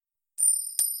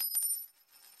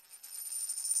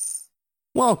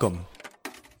Welcome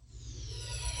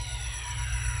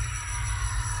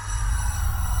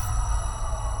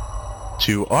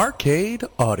to Arcade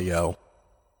Audio.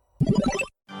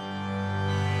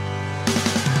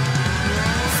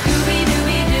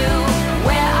 Scooby-Dooby-Doo,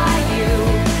 where are you?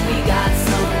 We got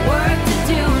some work to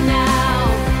do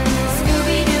now.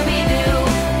 Scooby-Dooby-Doo,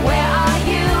 where are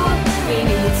you? We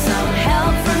need some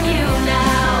help from you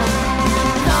now.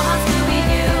 Come on,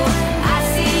 Scooby-Doo, I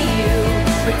see you,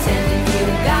 pretending you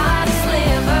got a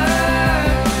sliver.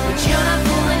 But you're not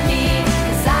fooling me,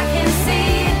 'cause I can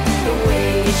see the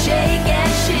way you shake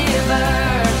and shiver.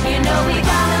 You know we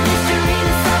got a mystery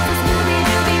to solve, so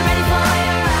Scooby-Doo, be ready for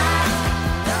your eyes.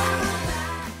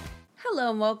 Hello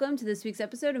and welcome to this week's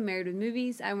episode of Married with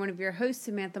Movies. I'm one of your hosts,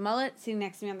 Samantha Mullet. Sitting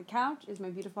next to me on the couch is my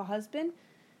beautiful husband.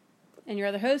 And your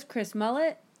other host, Chris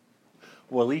Mullet.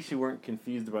 Well, at least you weren't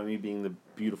confused about me being the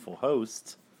beautiful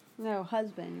host. No,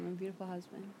 husband. You're my beautiful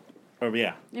husband. Oh,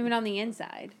 yeah. Even on the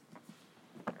inside.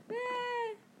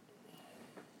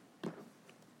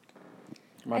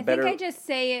 Am I think I just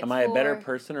say it Am I a better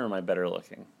person or am I better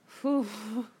looking?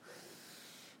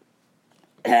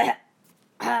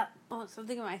 Oh,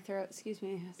 something in my throat. Excuse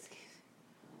me.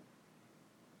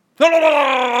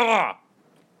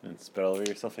 And spit all over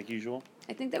yourself like usual.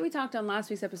 I think that we talked on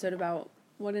last week's episode about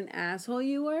what an asshole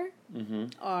you are.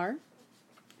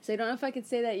 So I don't know if I could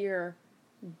say that you're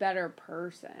a better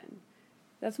person.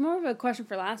 That's more of a question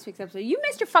for last week's episode. You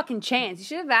missed your fucking chance. You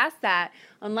should have asked that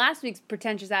on last week's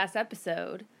pretentious ass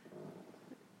episode.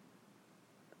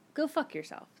 Go fuck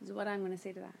yourself is what I'm going to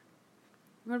say to that.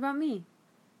 What about me?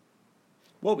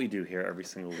 What we do here every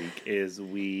single week is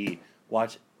we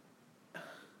watch...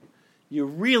 You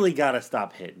really gotta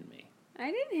stop hitting me.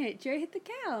 I didn't hit you. I hit the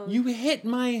couch. You hit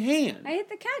my hand. I hit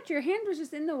the couch. Your hand was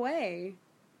just in the way.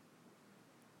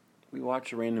 We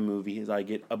watch a random movie as I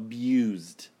get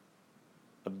abused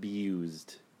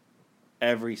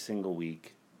every single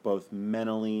week, both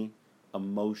mentally,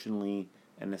 emotionally,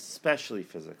 and especially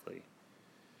physically.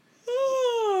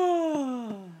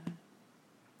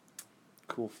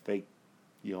 Cool fake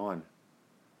yawn.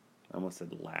 I almost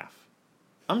said laugh.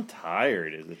 I'm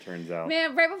tired, as it turns out.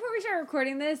 Man, right before we started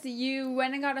recording this, you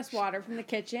went and got us water from the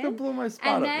kitchen. Don't blow my spot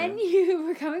and up, then man. you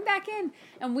were coming back in,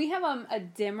 and we have a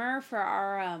dimmer for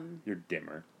our You're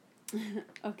dimmer.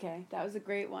 Okay, that was a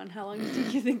great one. How long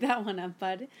did you think that one up,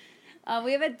 bud?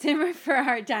 We have a dimmer for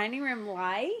our dining room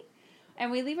light, and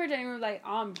we leave our dining room light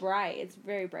on bright. It's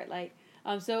very bright light.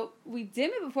 So we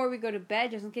dim it before we go to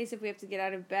bed, just in case if we have to get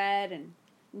out of bed and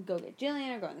go get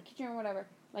Jillian or go in the kitchen or whatever.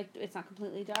 Like, it's not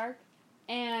completely dark.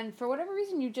 And for whatever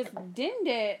reason, you just dimmed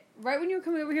it right when you were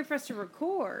coming over here for us to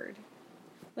record.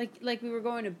 Like we were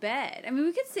going to bed. I mean,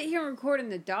 we could sit here and record in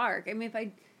the dark. I mean, if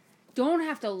I don't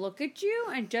have to look at you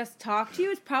and just talk to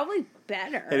you, it's probably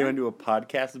better. Hey, do you want to do a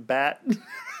podcast bat?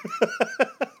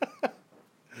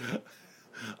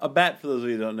 A bat, for those of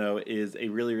you who don't know, is a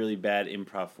really, really bad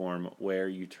improv form where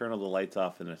you turn all the lights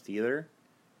off in a theater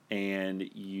and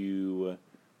you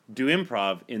do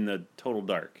improv in the total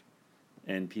dark.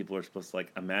 And people are supposed to,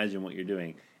 like, imagine what you're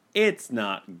doing. It's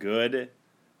not good.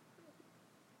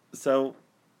 So,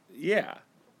 yeah.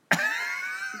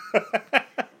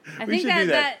 We should do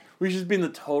that. We should be in the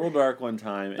total dark one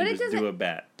time and just do a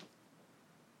bat.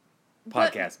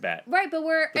 Podcast bat. Right, but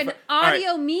we're an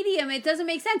audio medium. It doesn't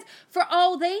make sense. For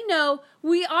all they know,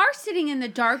 we are sitting in the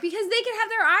dark because they could have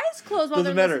their eyes closed while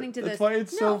they're listening to this. That's why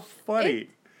it's so funny.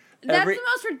 That's the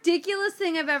most ridiculous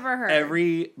thing I've ever heard.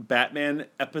 Every Batman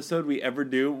episode we ever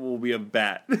do will be a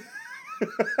bat.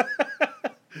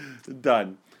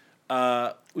 Done. We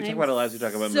talk about it last. We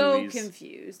talk about movies. So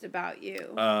confused about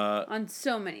you on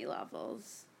so many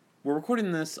levels. We're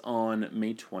recording this on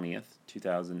May 20th,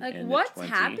 2020. Like, what's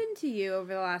happened to you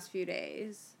over the last few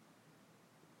days?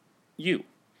 You.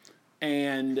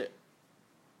 And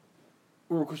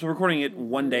we're recording it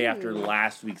one day after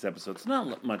last week's episode, so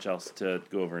not much else to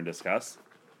go over and discuss.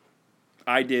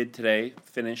 I did today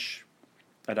finish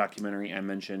a documentary I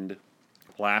mentioned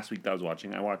last week that I was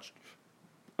watching. I watched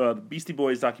the Beastie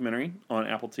Boys documentary on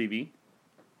Apple TV,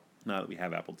 now that we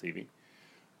have Apple TV.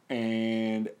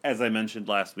 And as I mentioned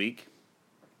last week,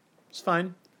 it's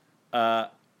fine.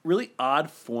 Really odd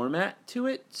format to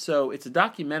it. So it's a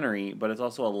documentary, but it's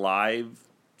also a live,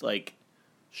 like,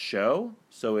 show.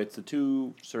 So it's the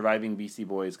two surviving Beastie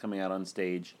Boys coming out on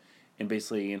stage and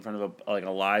basically in front of a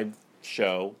live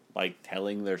show, like,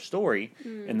 telling their story.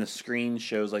 And the screen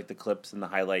shows, like, the clips and the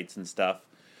highlights and stuff.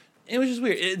 It was just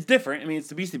weird. It's different. I mean, it's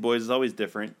the Beastie Boys. It's always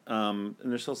different. And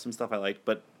there's still some stuff I liked,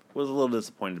 but was a little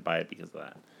disappointed by it because of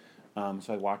that.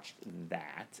 So I watched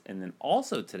that. And then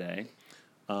also today,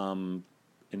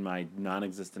 in my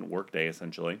non-existent workday,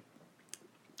 essentially,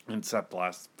 except the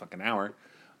last fucking hour,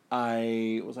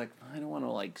 I was like, I don't want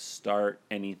to, like, start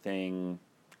anything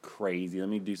crazy. Let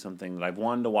me do something that I've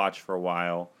wanted to watch for a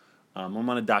while. I'm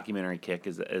on a documentary kick,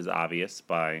 is obvious,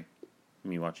 by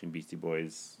me watching Beastie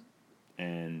Boys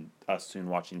and us soon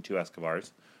watching Two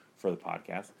Escobars for the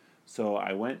podcast. So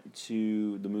I went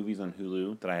to the movies on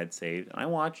Hulu that I had saved, and I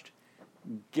watched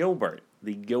Gilbert,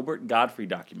 the Gilbert Gottfried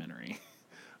documentary.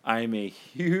 I'm a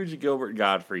huge Gilbert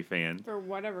Gottfried fan. For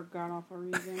whatever god-awful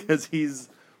reason. Because he's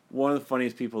one of the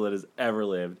funniest people that has ever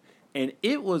lived. And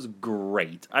it was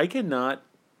great. I cannot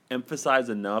emphasize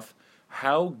enough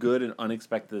how good and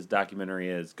unexpected this documentary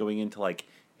is, going into, like,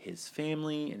 his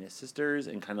family and his sisters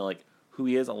and kind of, like, who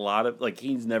he is. A lot of, like,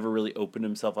 he's never really opened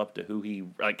himself up to who he,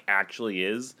 like, actually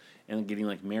is, and getting,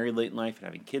 like, married late in life and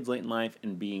having kids late in life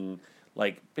and being,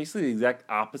 like, basically the exact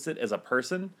opposite as a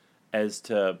person as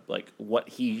to, like, what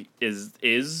he is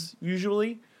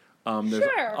usually. There's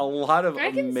Sure. a lot of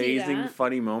I can see amazing, that.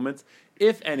 funny moments.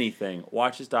 If anything,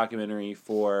 watch this documentary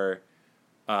for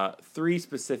 3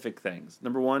 specific things.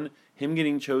 Number 1, him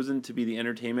getting chosen to be the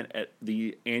entertainment at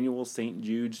the annual St.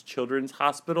 Jude's Children's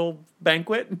Hospital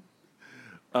banquet,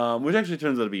 which actually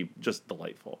turns out to be just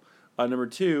delightful. Number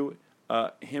 2,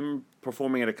 him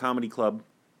performing at a comedy club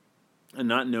and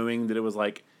not knowing that it was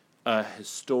like a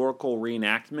historical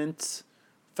reenactment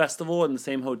festival in the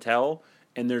same hotel.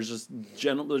 And there's just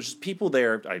people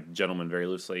there, gentlemen very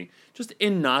loosely, just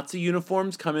in Nazi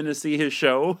uniforms come in to see his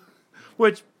show,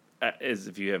 which is,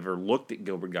 if you ever looked at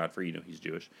Gilbert Gottfried, you know he's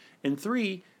Jewish. And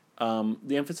 3,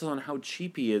 the emphasis on how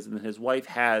cheap he is, and that his wife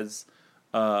has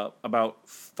about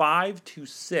 5 to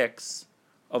 6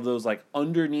 of those, like,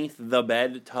 underneath the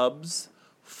bed tubs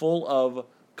full of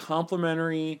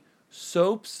complimentary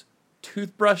soaps,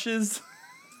 toothbrushes,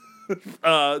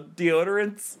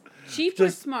 deodorants. Cheap or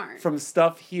Just smart? From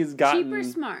stuff he has gotten Cheap or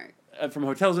smart? from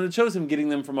hotels, and it shows him getting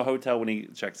them from a hotel when he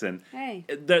checks in. Hey.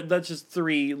 That's just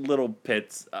 3 little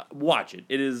pits. Watch it.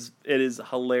 It is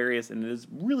hilarious, and it is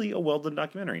really a well done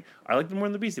documentary. I like it more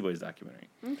than the Beastie Boys documentary.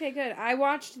 Okay, good. I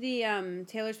watched the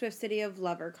Taylor Swift City of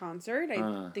Lover concert.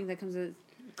 I think that comes as...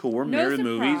 Cool. We're No married with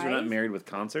movies. We're not surprise. married with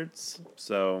concerts,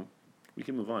 so we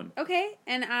can move on. Okay,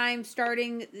 and I'm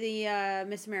starting the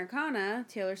Miss Americana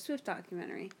Taylor Swift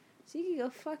documentary. So you can go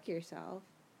fuck yourself.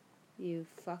 You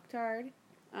fucktard.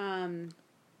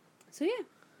 So yeah.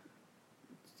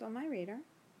 It's on my radar.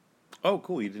 Oh,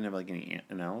 cool. You didn't have, like, any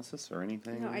analysis or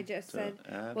anything? No, I just to said,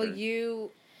 add, well, or-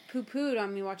 you poo-pooed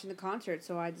on me watching the concert,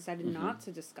 so I decided Mm-hmm. not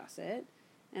to discuss it.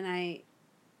 And I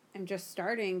am just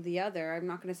starting the other. I'm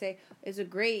not going to say it's a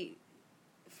great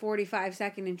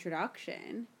 45-second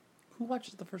introduction. Who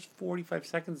watches the first 45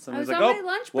 seconds? I was Somebody's on like, my oh,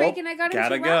 lunch break well, and I got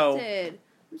gotta go. interrupted.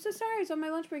 I'm so sorry. I was on my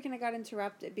lunch break and I got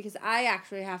interrupted because I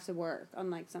actually have to work,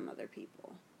 unlike some other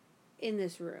people in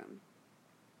this room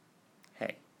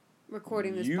Hey.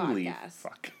 recording this you podcast. leave.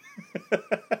 Fuck.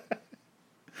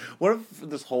 What if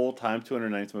this whole time,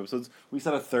 290 some episodes, we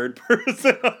sat a third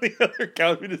person on the other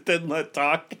couch, we just didn't let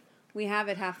talk? We have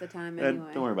it half the time And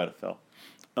anyway. don't worry about it, Phil.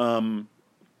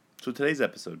 So today's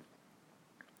episode,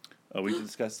 we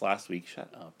discussed last week, shut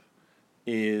up,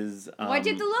 is... Why'd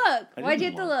you have to look? I Why'd you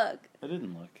have didn't to look. look? I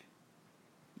didn't look.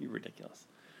 You're ridiculous.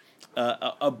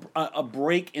 A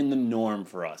break in the norm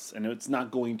for us, and it's not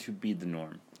going to be the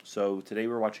norm. So today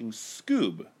we're watching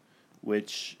Scoob,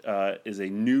 which is a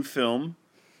new film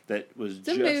that was It's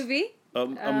a movie. A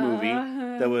movie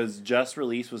that was just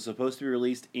released, was supposed to be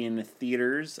released in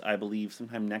theaters, I believe,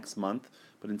 sometime next month,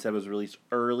 but instead was released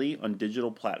early on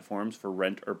digital platforms for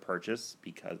rent or purchase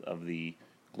because of the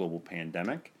global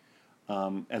pandemic.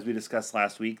 As we discussed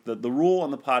last week, the rule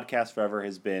on the podcast forever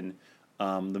has been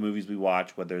the movies we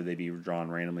watch, whether they be drawn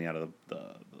randomly out of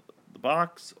the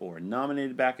box or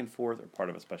nominated back and forth or part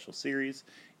of a special series,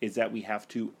 is that we have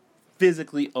to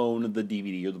physically own the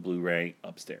DVD or the Blu-ray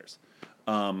upstairs.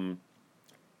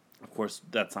 Of course,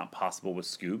 that's not possible with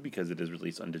Scoob because it is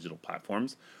released on digital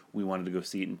platforms. We wanted to go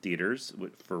see it in theaters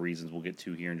for reasons we'll get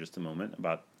to here in just a moment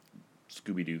about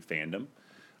Scooby-Doo fandom.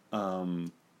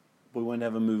 We wanted to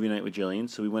have a movie night with Jillian,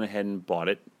 so we went ahead and bought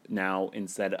it. Now,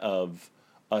 instead of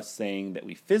us saying that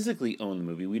we physically own the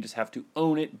movie, we just have to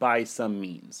own it by some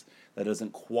means. That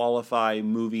doesn't qualify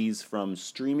movies from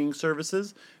streaming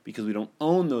services because we don't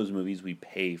own those movies. We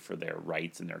pay for their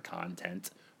rights and their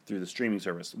content through the streaming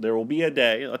service. There will be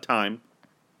a time,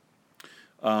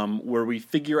 where we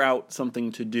figure out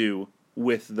something to do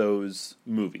with those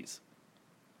movies.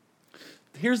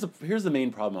 Here's the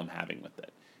main problem I'm having with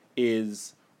it,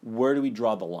 is where do we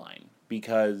draw the line?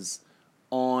 Because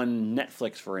on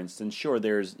Netflix, for instance, sure,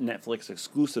 there's Netflix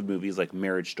exclusive movies like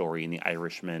Marriage Story and The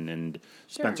Irishman and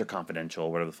Spencer Confidential,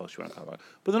 whatever the fuck you want to talk about.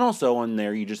 But then also on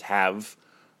there, you just have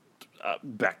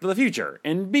Back to the Future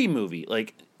and B-movie.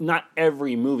 Like, not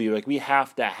every movie. Like, we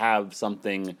have to have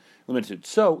something limited.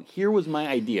 So, here was my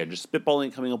idea, just spitballing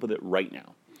and coming up with it right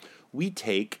now. We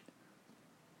take,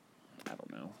 I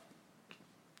don't know,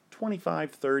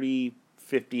 25, 30,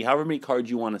 50, however many cards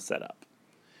you want to set up.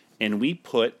 And we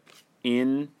put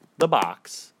in the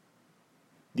box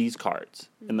these cards.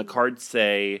 And the cards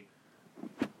say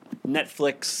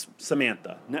Netflix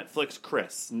Samantha, Netflix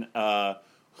Chris,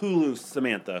 Hulu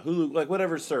Samantha, Hulu, like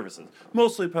whatever services.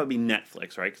 Mostly probably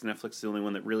Netflix, right? Because Netflix is the only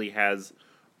one that really has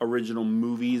original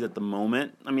movies at the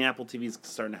moment. I mean, Apple TV is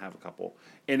starting to have a couple.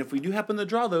 And if we do happen to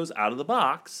draw those out of the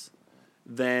box,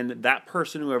 then that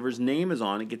person, whoever's name is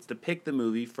on it, gets to pick the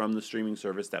movie from the streaming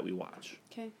service that we watch.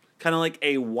 Okay. Kind of like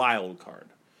a wild card.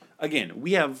 Again,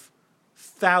 we have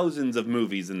thousands of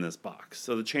movies in this box,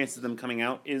 so the chance of them coming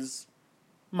out is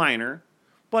minor,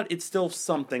 but it's still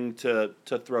something to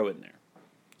throw in there.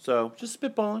 So just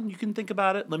spitballing. You can think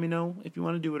about it. Let me know if you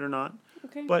want to do it or not.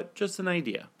 Okay. But just an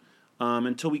idea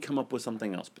until we come up with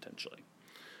something else potentially.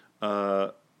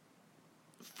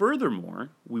 Furthermore,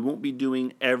 we won't be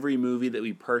doing every movie that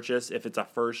we purchase if it's a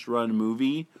first-run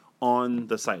movie on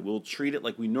the site. We'll treat it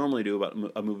like we normally do about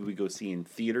a movie we go see in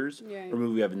theaters or a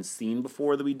movie we haven't seen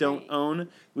before that we don't own.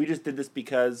 We just did this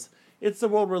because it's the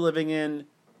world we're living in.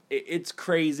 It's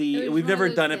crazy. We've never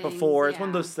done it before. It's one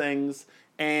of those things.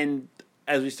 And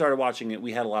as we started watching it,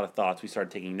 we had a lot of thoughts. We started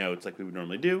taking notes like we would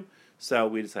normally do. So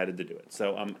we decided to do it.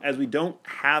 So as we don't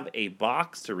have a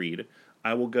box to read,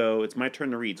 I will go, it's my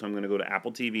turn to read, so I'm going to go to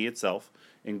Apple TV itself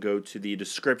and go to the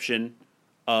description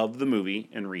of the movie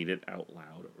and read it out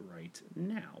loud right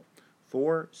now.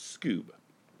 For Scoob.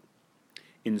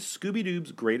 In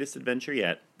Scooby-Doo's Greatest Adventure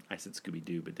Yet, I said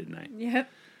Scooby-Doo, but didn't I? Yep.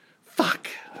 Fuck!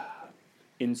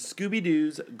 In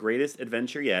Scooby-Doo's Greatest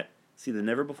Adventure Yet, see the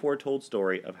never-before-told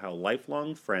story of how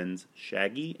lifelong friends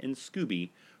Shaggy and Scooby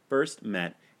first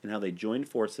met and how they joined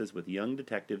forces with young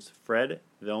detectives Fred,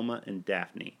 Velma, and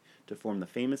Daphne to form the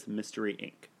famous Mystery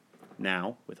Inc.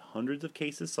 Now, with hundreds of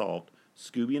cases solved,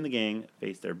 Scooby and the gang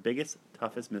face their biggest,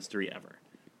 toughest mystery ever.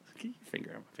 Get your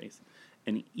finger on my face.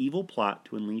 An evil plot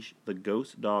to unleash the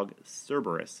ghost dog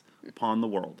Cerberus upon the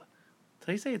world. That's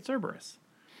how you say it, Cerberus.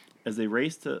 As they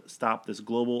race to stop this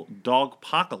global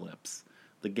dogpocalypse,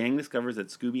 the gang discovers that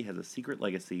Scooby has a secret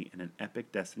legacy and an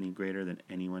epic destiny greater than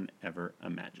anyone ever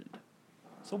imagined.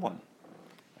 So one.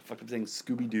 I fucked up saying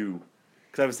Scooby-Doo.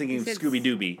 Because I was thinking of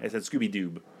Scooby-Dooby. I said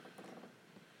Scooby-Doob.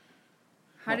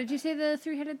 How did you say the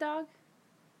three-headed dog?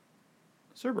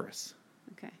 Cerberus.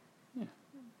 Okay. Yeah.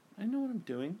 I know what I'm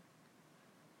doing.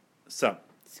 So.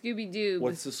 Scooby-Doo.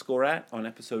 What's the score at on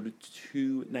episode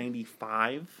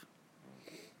 295?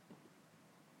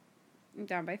 I'm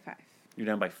down by 5. You're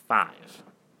down by 5.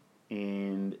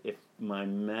 And if my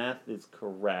math is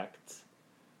correct,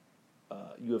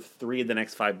 you have 3 of the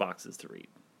next 5 boxes to read.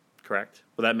 Correct?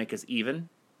 Will that make us even?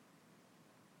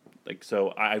 Like,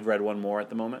 so I've read one more at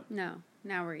the moment? No.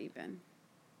 Now we're even.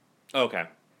 Okay.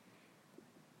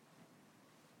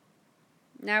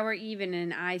 Now we're even,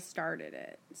 and I started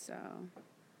it, so.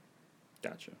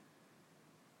 Gotcha.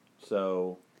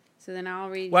 So then I'll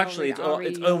read. well, actually, it's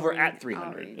over at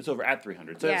 300. It's over at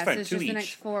 300. So yeah, it's fine. so it's 2 just each. the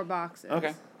next 4 boxes.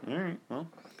 Okay. All right. Well,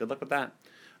 good luck with that.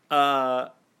 I'm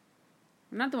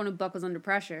not the one who buckles under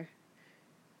pressure.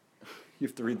 You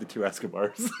have to read the 2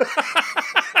 Escobars.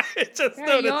 It's just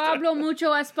Yo hablo mucho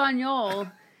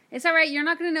español. It's all right. You're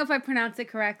not going to know if I pronounce it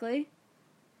correctly.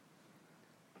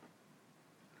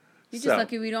 You're just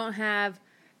lucky we don't have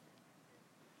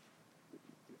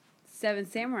 7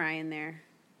 Samurai in there.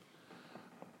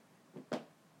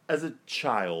 As a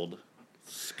child,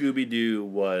 Scooby-Doo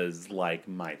was like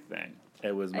my thing.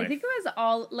 It was my I think it was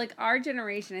all, like, our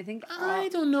generation. I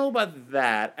don't know about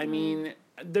that. I mean,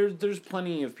 there's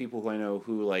plenty of people who I know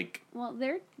who, like, well,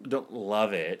 they're don't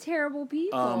love it. terrible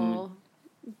people.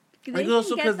 They it's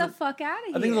also can get the fuck out of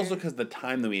here. I think it's also because the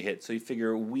time that we hit. So you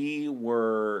figure we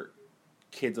were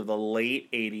kids of the late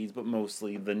 80s, but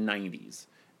mostly the 90s.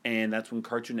 And that's when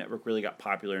Cartoon Network really got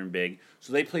popular and big.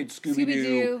 So they played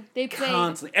Scooby-Doo They played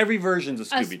constantly. Every versions of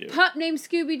Scooby-Doo. A pup named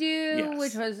Scooby-Doo, Yes.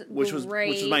 which was great.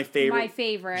 Which was my favorite. My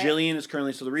favorite. Jillian is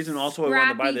currently... So the reason also I wanted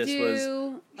to buy this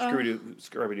was... Scrappy-Doo.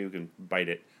 Scooby-Doo can bite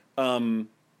it.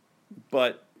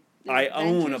 But I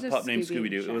own a Adventures of pup named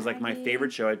Scooby Scooby-Doo. It was like my Shaggy.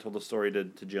 favorite show. I told the story to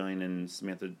Jillian and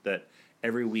Samantha that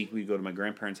every week we'd go to my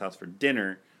grandparents' house for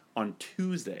dinner on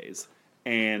Tuesdays.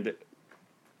 And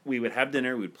we would have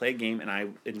dinner, we would play a game, and I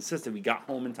insisted we got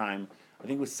home in time. I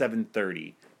think it was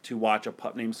 7:30 to watch A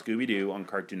Pup Named Scooby-Doo on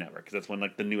Cartoon Network, because that's when,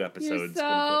 like, the new You're episodes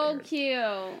so airs.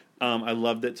 cute. I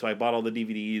loved it, so I bought all the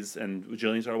DVDs, and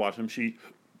Jillian started watching them. She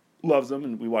loves them,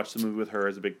 and we watched the movie with her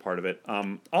as a big part of it.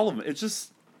 All of them. It's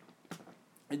just...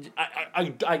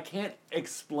 I can't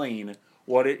explain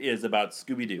what it is about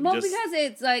Scooby-Doo. Well, because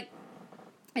it's like,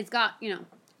 it's got, you know,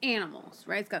 animals,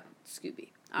 right? It's got Scooby,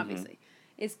 obviously.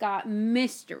 It's got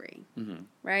mystery,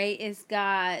 right? It's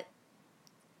got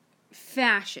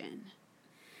fashion.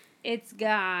 It's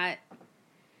got...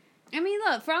 I mean,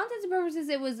 look, for all intents and purposes,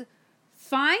 it was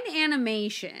fine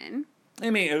animation. I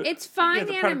mean, It's fine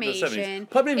the product of the 70s. animation.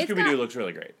 Pup Named It's Scooby-Doo got looks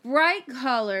really great. bright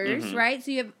colors, right?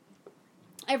 So you have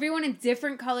everyone in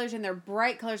different colors, and they're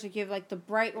bright colors. Like you have like the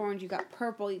bright orange, you got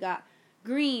purple, you got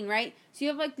green, right? So you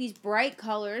have like these bright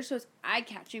colors, so it's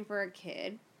eye-catching for a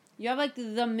kid. You have like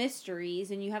the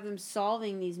mysteries, and you have them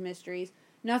solving these mysteries.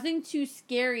 Nothing too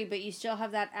scary, but you still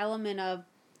have that element of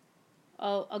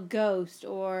a ghost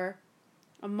or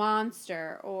a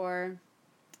monster or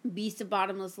Beast of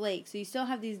Bottomless Lake. So you still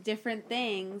have these different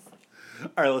things All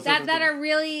right, let's that are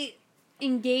really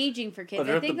engaging for kids. Let's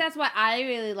I rip think the- that's why I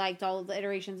really liked all of the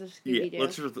iterations of Scooby-Doo.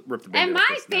 let's rip the band-aid And off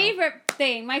my this now. favorite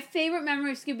thing, my favorite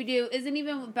memory of Scooby-Doo isn't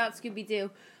even about Scooby-Doo.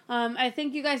 I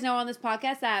think you guys know on this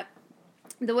podcast that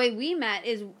the way we met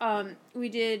is we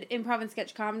did improv and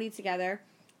sketch comedy together.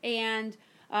 And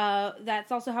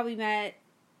that's also how we met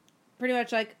pretty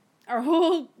much like our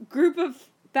whole group of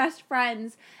best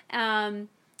friends.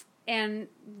 And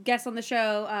guests on the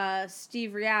show,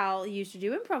 Steve Rial, used to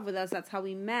do improv with us. That's how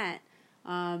we met.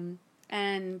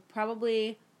 And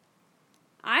probably,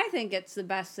 I think it's the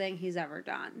best thing he's ever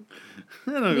done.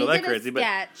 I don't We go that did crazy, a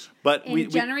sketch but in we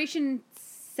Generation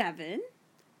 7,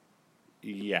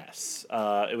 yes,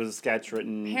 it was a sketch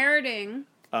written. parroting.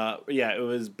 Yeah, it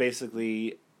was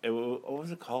basically what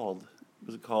was it called?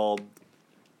 Was it called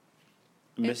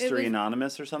Mystery was-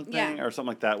 Anonymous or something, Yeah. or something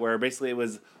like that? Where basically it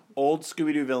was old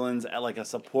Scooby-Doo villains at like a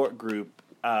support group,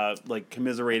 like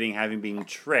commiserating having been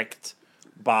tricked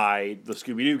by the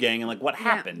Scooby-Doo gang and like what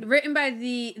happened. Yeah, written by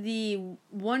the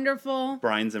wonderful,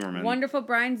 Brian Zimmerman, wonderful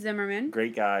Brian Zimmerman.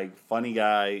 great guy, funny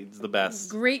guy, he's the best.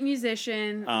 Great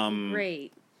musician.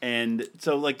 Great. And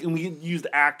so, like, and we used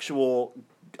actual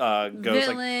ghosts, like the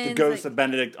Villains, ghost like- of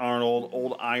Benedict Arnold,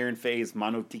 old Iron Face,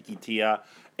 Mono Tiki Tia,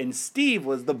 and Steve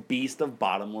was the Beast of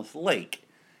Bottomless Lake.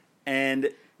 And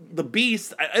the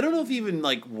Beast, I don't know if he even,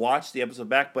 like, watched the episode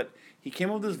back, but he came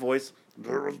up with his voice. It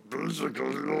was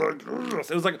basically like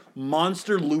this. It was like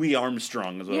Monster Louis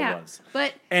Armstrong is what it was.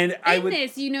 But And in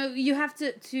this, you know, you have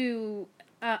to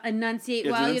enunciate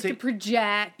You have to well. You have to enunciate-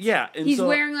 project. Yeah, and He's so-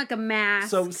 wearing like a mask.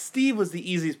 So Steve was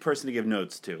the easiest person to give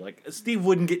notes to. Like Steve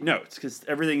wouldn't get notes because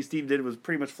everything Steve did was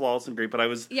pretty much flawless and great. But I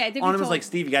was Yeah, I think on we him was told- like,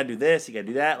 Steve, you gotta do this, you gotta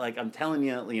do that. Like I'm telling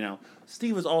you, you know,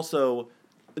 Steve was also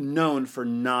known for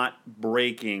not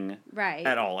breaking Right.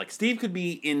 at all. Like Steve could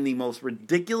be in the most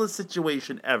ridiculous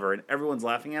situation ever, and everyone's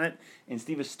laughing at it, and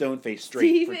Steve is stone faced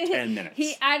straight for 10 minutes.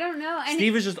 I don't know. And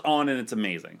Steve is just on, and it's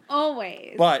amazing.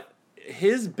 always. But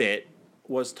his bit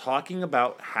was talking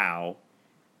about how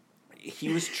he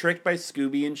was tricked by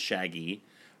Scooby and Shaggy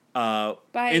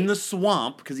in the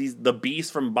swamp because he's the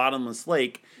Beast from Bottomless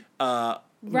Lake, running,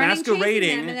 chasing them,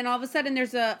 masquerading and then all of a sudden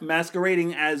there's a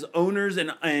masquerading as owners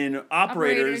and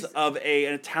operators of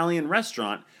an Italian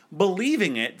restaurant,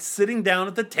 believing it, sitting down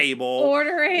at the table,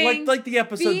 Ordering, like the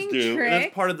episodes being do. And that's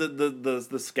tricked. part of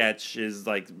the sketch is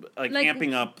like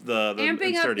amping up the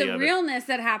amping up absurdity the of it. realness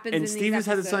that happens And in Steve these just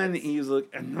had a sign that episodes. he was like,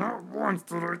 and not once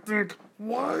did I think,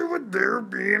 why would there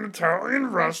be an Italian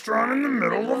restaurant in the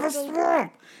middle of a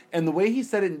swamp? And the way he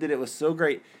said it and did it was so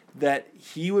great that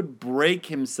he would break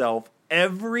himself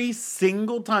every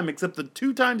single time, except the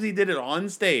 2 times he did it on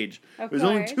stage. Of It was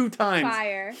only course. 2 times.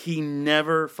 Fire. He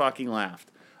never fucking laughed.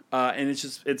 And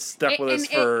it's stuck with us and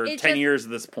for it 10 just- years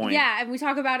at this point. Yeah, and we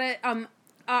talk about it.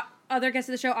 Other guests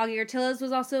of the show, Augie Ortiz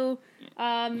was also.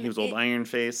 He was old Iron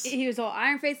Face. He was old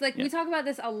Iron Face. Like Yeah. we talk about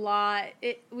this a lot.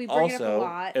 We bring it up a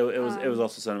lot. It was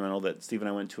also sentimental that Steve and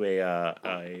I went to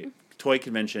a toy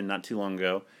convention not too long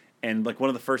ago, and like one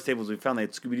of the first tables we found, they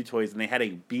had Scooby-Doo toys, and they had a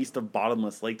Beast of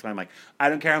Bottomless Lake toy. I'm like, I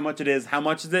don't care how much it is. How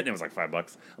much is it? And it was like $5.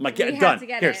 I'm like, We yeah, had done. to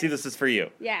get Here, it. see, this is for you.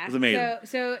 Yeah, it was amazing.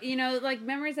 So you know, like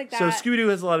memories like that. So Scooby-Doo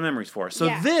has a lot of memories for us. So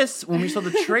Yeah. this, when we saw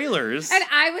the trailers, And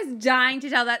I was dying to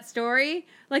tell that story.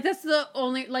 Like that's the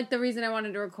only the reason I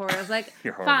wanted to record. I was like,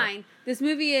 You're horrible. fine, this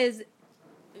movie is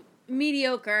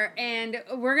mediocre, and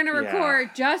we're gonna Yeah.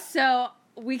 record just so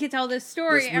we could tell this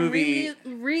story This and movie-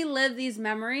 relive these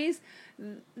memories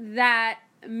that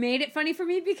made it funny for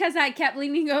me because I kept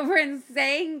leaning over and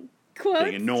saying quotes.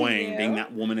 being annoying, to you. being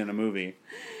that woman in a movie.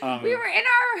 We were in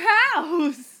our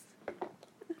house.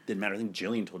 didn't matter. I think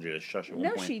Jillian told you to shush at one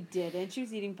No, point. she didn't. She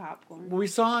was eating popcorn. We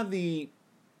saw the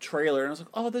trailer, and I was like,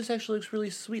 oh, this actually looks really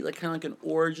sweet. Like, kind of like an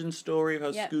origin story of how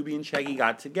Yep. Scooby and Shaggy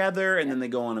got together, and then they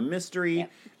go on a mystery.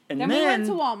 Yep. And Then we went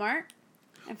to Walmart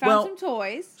and found some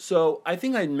toys. So, I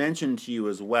think I mentioned to you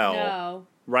as well. No,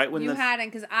 Right when you the... hadn't,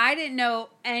 because I didn't know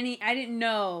any. I didn't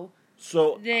know.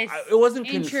 So, This it wasn't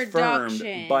confirmed,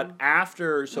 introduction. but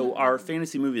after... So, our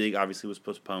Fantasy Movie League obviously was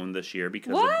postponed this year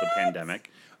because of the What? pandemic.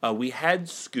 We had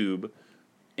Scoob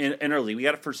in our league. We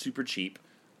got it for super cheap.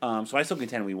 So I still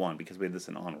contend we won because we had this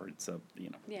in Onward. So,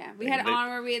 you know. Yeah, we had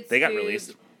Onward. We had. They got Scoob.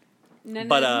 released. None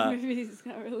But, of the movies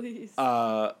got released.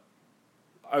 I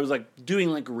was like doing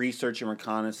like research and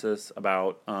reconnaissance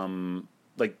about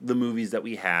like the movies that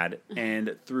we had,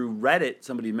 and through Reddit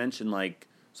somebody mentioned like,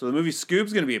 so the movie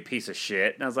Scoob's gonna be a piece of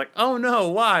shit, and I was like, oh no,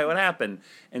 why? What happened?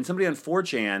 And somebody on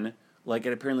 4chan like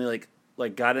it apparently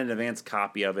like got an advanced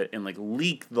copy of it and like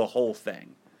leaked the whole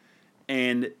thing,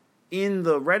 and in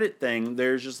the Reddit thing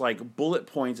there's just like bullet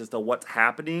points as to what's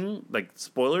happening, like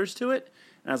spoilers to it,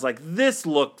 and I was like, this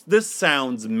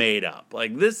sounds made up,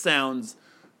 like this sounds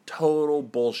total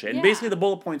bullshit. And Yeah. basically the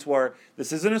bullet points were,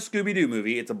 this isn't a Scooby-Doo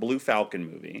movie, it's a Blue Falcon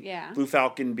movie. Yeah. Blue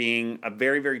Falcon being a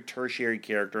very, very tertiary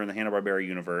character in the Hanna-Barbera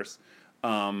universe.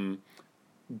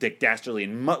 Dick Dastardly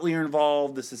and Muttley are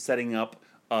involved. This is setting up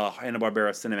a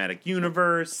Hanna-Barbera cinematic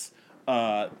universe.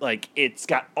 Like, it's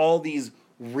got all these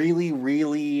really,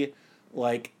 really,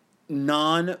 like,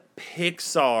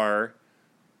 non-Pixar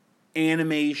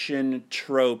animation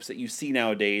tropes that you see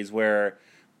nowadays where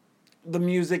the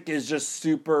music is just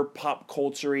super pop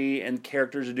culture-y and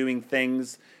characters are doing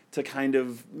things to kind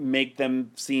of make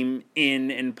them seem in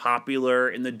and popular,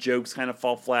 and the jokes kind of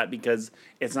fall flat because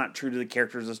it's not true to the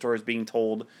characters the story is being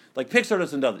told. Like, Pixar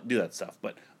doesn't do that stuff,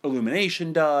 but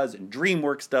Illumination does, and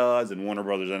DreamWorks does, and Warner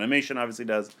Brothers Animation obviously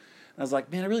does. And I was like,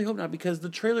 man, I really hope not, because the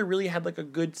trailer really had like a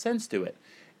good sense to it.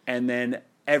 And then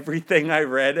everything I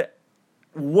read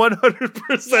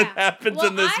 100% happens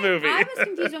in this movie. I was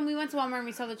confused when we went to Walmart and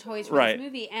we saw the toys for Right. this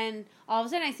movie, and all of a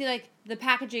sudden I see like the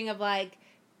packaging of like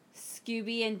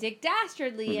Scooby and Dick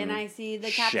Dastardly, and I see the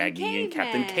Captain Shaggy Caveman. and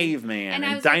Captain Caveman And I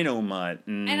and was like- Dino Mutt.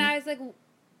 And And I was like,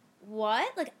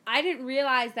 what? Like, I didn't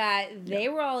realize that they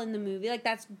were all in the movie. Like,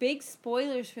 that's big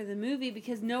spoilers for the movie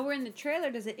because nowhere in the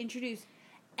trailer does it introduce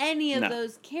any of No.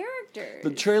 those characters. the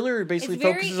trailer basically It's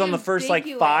very focuses on the first like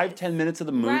ambiguous. 5-10 minutes of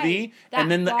the movie, Right. and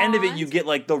then the end of it you bond. get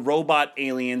like the robot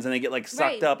aliens and they get like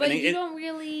sucked up, but and you don't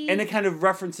really... and it kind of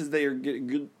references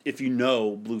that if you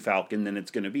know Blue Falcon, then it's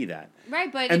going to be that.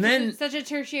 Right, but and if then- it's such a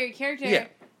tertiary character... Yeah.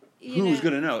 you Who's know-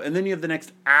 going to know? And then you have the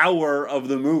next hour of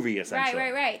the movie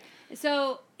essentially. Right.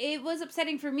 So it was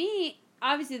upsetting for me.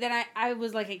 Obviously, then I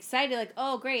was like excited, like,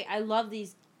 oh great, I love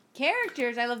these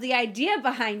characters. I love the idea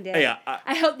behind it. Yeah,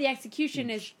 I hope the execution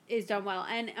is done well,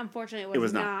 and unfortunately, It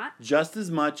was not. Just as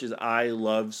much as I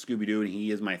love Scooby-Doo and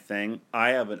he is my thing, I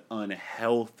have an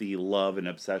unhealthy love and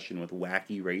obsession with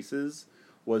Wacky Races.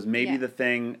 Was maybe Yeah. the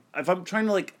thing. If I'm trying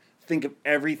to like think of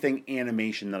everything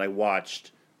animation that I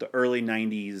watched the early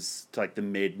 90s to like the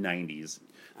mid 90s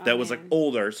that was like man.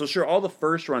 older. So sure, all the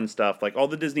first run stuff, like all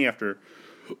the Disney after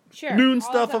Sure. Noon all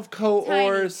stuff the of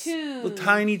Coors, Tiny the Toons.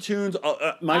 Tiny Toons.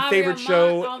 My Mario favorite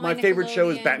show, all my my favorite show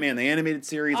is Nickelodeon. Batman the Animated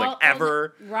Series, All- like all the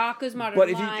ever. Rocko's Modern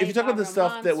But Life, if you talk about the Our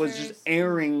stuff that was just Monsters.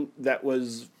 airing that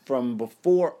was from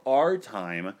before our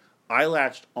time, I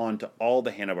latched onto all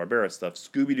the Hanna-Barbera stuff,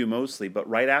 Scooby-Doo mostly, but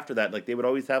right after that, like they would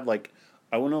always have like,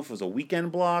 I don't know if it was a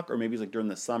weekend block or maybe it was like during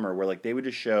the summer where like they would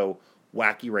just show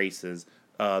Wacky Races,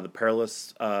 the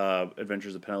Perilous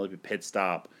Adventures of Penelope Pit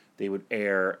Stop. They would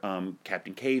air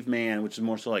Captain Caveman, which is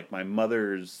more so like my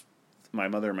mother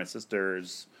and my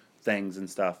sister's things and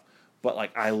stuff. But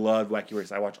like I loved Wacky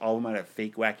Races. I watch all of them. I have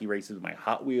fake Wacky Races with my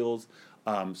Hot Wheels.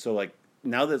 So like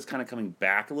now that it's kind of coming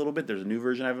back a little bit, there's a new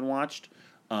version I haven't watched.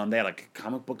 They had like a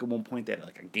comic book at one point. They had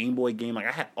like a Game Boy game. Like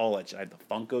I had all that shit. I have the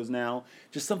Funkos now.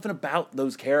 Just something about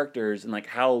those characters and like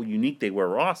how unique they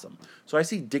were awesome. So I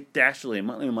see Dick Dastardly and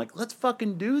Muttley. I'm like, let's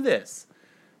fucking do this.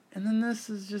 And then this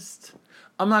is just,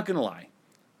 I'm not gonna lie,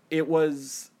 it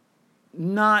was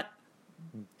not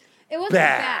It wasn't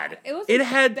bad. It wasn't It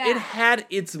bad. had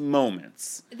its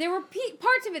moments. There were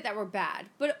parts of it that were bad,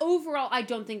 but overall, I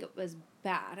don't think it was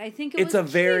bad. I think it was It's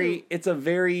a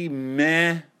very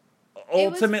meh, was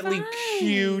ultimately fine.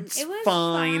 cute, It was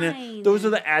fine. fine. Those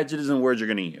are the adjectives and words you're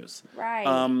gonna use.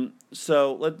 Right.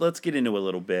 So let's get into it a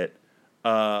little bit.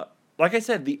 Like I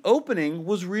said, the opening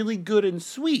was really good and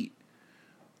sweet.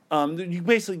 You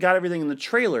basically got everything in the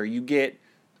trailer. You get,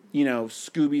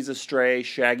 Scooby's a stray,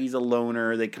 Shaggy's a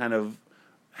loner. They kind of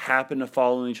happen to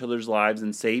follow in each other's lives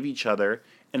and save each other,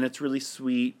 and it's really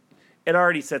sweet. it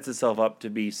already sets itself up to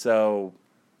be so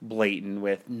blatant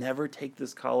with never take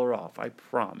this collar off, I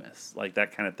promise. Like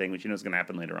that kind of thing, which you know is going to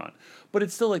happen later on. But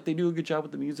it's still like they do a good job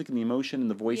with the music and the emotion and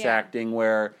the voice acting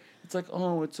where it's like,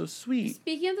 oh, it's so sweet.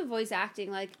 Speaking of the voice acting,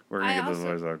 like We're going to get to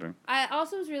the voice acting. I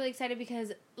also was really excited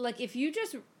because, like, if you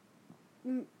just,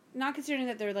 not considering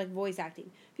that they're, like, voice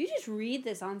acting, if you just read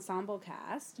this ensemble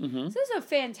cast, this is a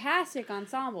fantastic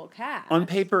ensemble cast. On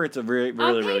paper, it's a really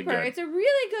good. It's a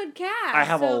really good cast. I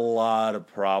have a lot of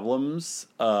problems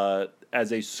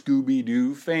as a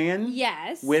Scooby-Doo fan.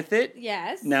 Yes. With it.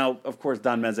 Yes. Now, of course,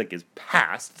 Don Mezek is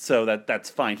passed, so that's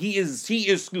fine. He is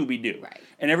Scooby-Doo. Right.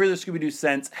 And every other Scooby-Doo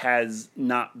sense has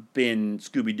not been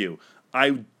Scooby-Doo.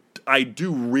 I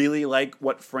do really like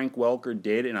what Frank Welker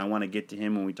did, and I want to get to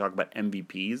him when we talk about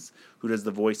MVPs, who does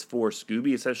the voice for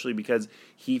Scooby, especially because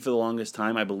he, for the longest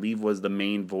time, I believe, was the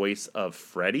main voice of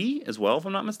Freddy as well, if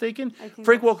I'm not mistaken.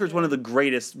 Frank Welker is one of the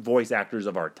greatest voice actors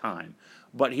of our time.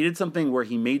 But he did something where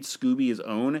he made Scooby his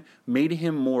own, made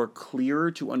him more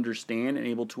clearer to understand and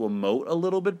able to emote a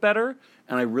little bit better,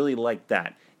 and I really like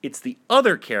that. It's the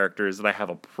other characters that I have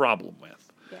a problem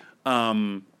with.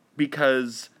 Yeah.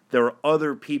 Because there are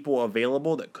other people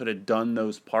available that could have done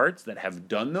those parts, that have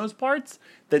done those parts,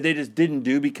 that they just didn't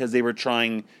do because they were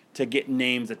trying to get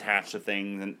names attached to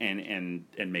things and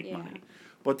make money.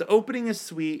 But the opening is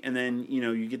sweet, and then, you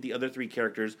know, you get the other three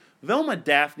characters. Velma,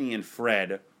 Daphne, and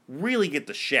Fred really get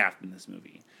the shaft in this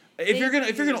movie. If you're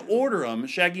gonna order them,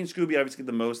 Shaggy and Scooby obviously get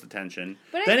the most attention.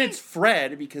 But then it's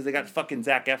Fred because they got fucking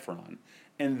Zac Efron,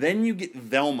 and then you get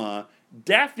Velma.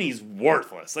 Daphne's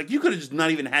worthless. Like you could have just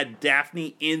not even had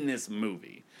Daphne in this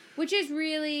movie, which is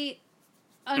really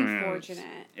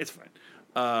unfortunate. It's fine.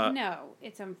 No,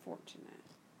 it's unfortunate.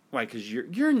 Why? Because you're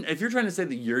if you're trying to say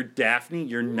that you're Daphne,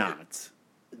 you're not.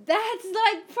 That's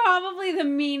like probably the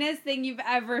meanest thing you've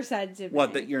ever said to me.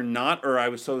 What, that you're not, or I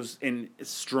was so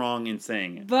strong in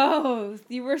saying it? Both.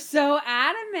 You were so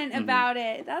adamant about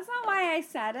it. That's not why I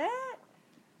said it.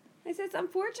 I said it's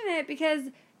unfortunate because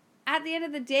at the end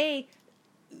of the day,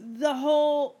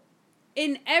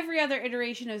 in every other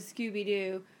iteration of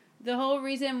Scooby-Doo, the whole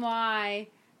reason why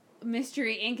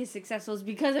Mystery Inc. is successful is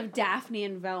because of Daphne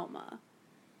and Velma.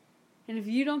 And if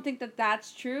you don't think that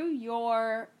that's true,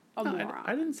 you're a moron.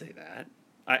 I didn't say that.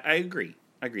 I agree.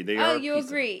 They are. Oh, you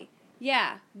agree.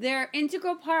 Yeah. They're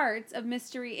integral parts of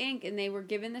Mystery Inc. and they were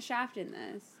given the shaft in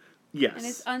this.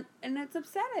 Yes. And it's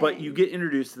upsetting. But you get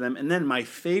introduced to them, and then my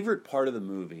favorite part of the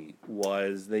movie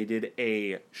was they did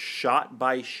a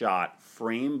shot-by-shot,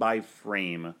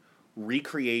 frame-by-frame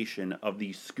recreation of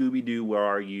the Scooby-Doo Where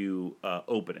Are You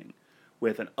opening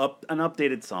with an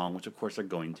updated song, which of course they're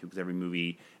going to, because every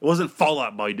movie... It wasn't Fall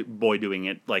Out Boy doing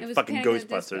it, like fucking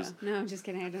Ghostbusters. No, I'm just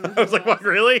kidding. I don't know. I was like, what,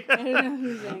 really? I don't know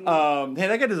who's saying it. Hey,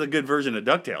 that guy does a good version of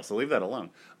DuckTales, so leave that alone.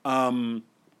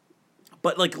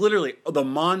 But, like, literally, the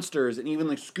monsters and even,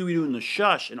 like, Scooby-Doo and the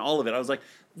Shush and all of it, I was like,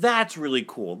 that's really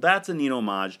cool. That's a neat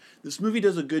homage. This movie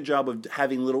does a good job of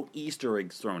having little Easter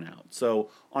eggs thrown out. So,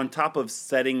 on top of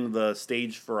setting the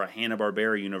stage for a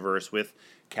Hanna-Barbera universe with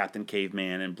Captain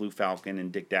Caveman and Blue Falcon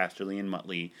and Dick Dastardly and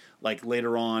Muttley, like,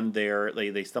 later on,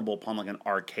 they stumble upon, like, an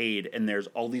arcade, and there's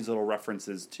all these little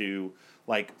references to,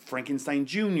 like, Frankenstein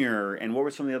Jr., and what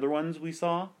were some of the other ones we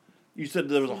saw? You said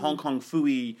there was a Hong Kong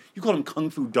Phooey, you called him Kung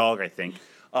Fu Dog, I think.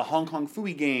 A Hong Kong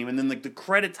Phooey game, and then like the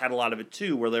credits had a lot of it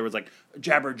too, where there was like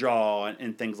Jabberjaw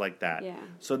and things like that. Yeah.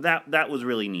 So that was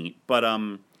really neat. But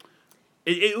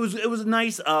it was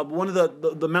nice. One of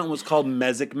the mountain was called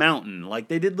Mezek Mountain. Like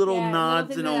they did little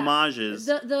nods and homages.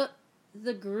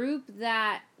 The group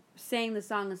that sang the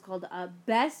song is called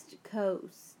Best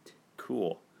Coast.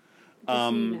 Cool. Just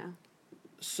so you know.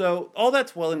 So all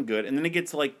that's well and good, and then it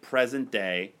gets to like present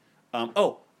day.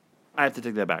 I have to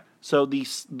take that back. So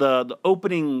the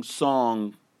opening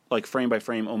song, like frame by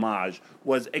frame homage,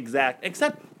 was exact,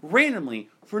 except randomly,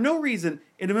 for no reason,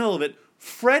 in the middle of it,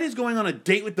 Fred is going on a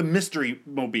date with the Mystery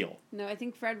Mobile. No, I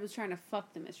think Fred was trying to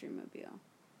fuck the Mystery Mobile.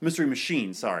 Mystery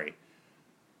Machine, sorry.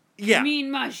 Yeah.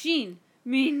 Mean Machine.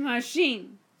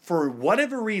 For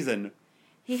whatever reason,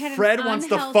 he had Fred wants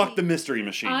to fuck the Mystery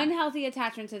Machine. Unhealthy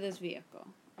attachment to this vehicle.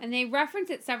 And they reference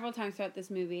it several times throughout this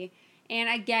movie. And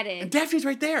I get it. And Daphne's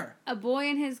right there. A boy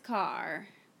in his car.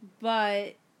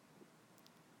 But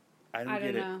I don't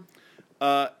get know.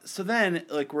 It. So then,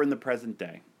 like, we're in the present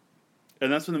day. And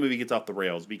that's when the movie gets off the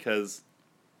rails, because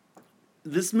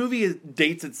this movie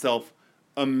dates itself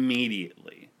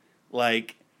immediately.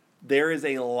 Like, there is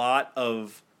a lot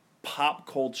of pop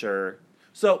culture.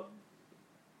 So...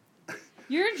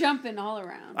 You're jumping all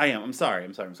around. I am. I'm sorry.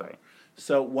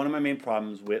 So one of my main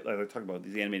problems with, like I talk about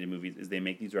these animated movies, is they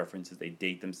make these references, they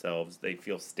date themselves, they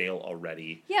feel stale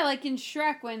already. Yeah, like in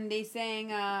Shrek when they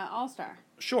sang All Star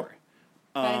Sure.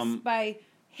 by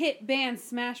hit band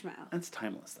Smash Mouth. That's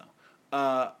timeless,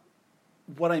 though.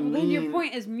 What I mean... Then your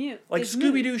point is mute. Like, is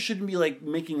moot. Scooby-Doo shouldn't be, like,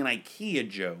 making an IKEA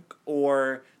joke,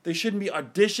 or they shouldn't be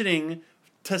auditioning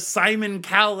to Simon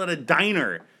Cowell at a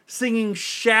diner, singing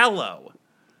Shallow.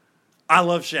 I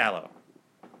love Shallow.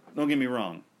 Don't get me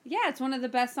wrong. Yeah, it's one of the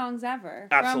best songs ever.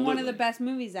 Absolutely. From one of the best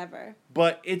movies ever.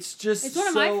 But it's just It's one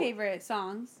of my favorite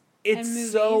songs. It's and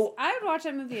movies. so... I would watch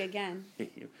that movie again.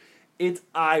 It's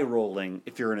eye-rolling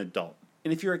if you're an adult.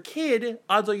 And if you're a kid,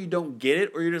 odds are you don't get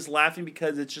it, or you're just laughing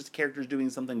because it's just characters doing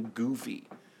something goofy.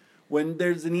 When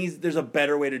there's a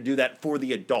better way to do that for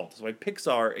the adults. That's why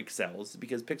Pixar excels,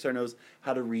 because Pixar knows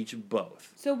how to reach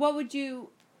both. So what would you...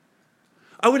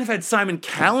 I would have had Simon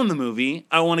Cowell in the movie.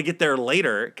 I want to get there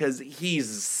later, because he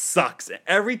sucks.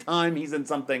 Every time he's in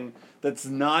something that's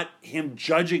not him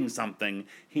judging something,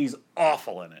 he's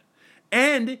awful in it.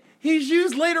 And he's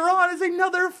used later on as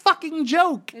another fucking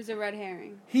joke. Is a red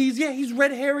herring. He's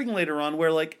red herring later on,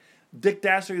 where like Dick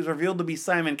Dastardly is revealed to be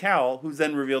Simon Cowell, who's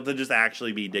then revealed to just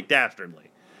actually be Dick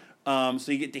Dastardly. So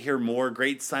you get to hear more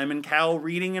great Simon Cowell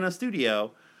reading in a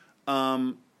studio.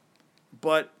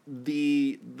 But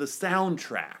the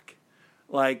soundtrack,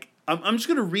 like I'm just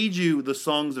gonna read you the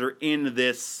songs that are in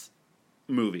this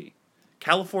movie.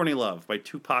 California Love by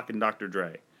Tupac and Dr.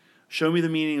 Dre. Show Me the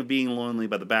Meaning of Being Lonely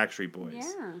by the Backstreet Boys.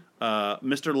 Yeah.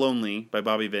 Mr. Lonely by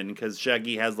Bobby Vinton, because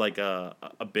Shaggy has like a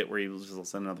bit where he was just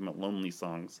sending out them about lonely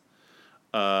songs.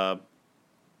 I'm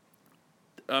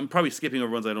probably skipping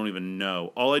over ones I don't even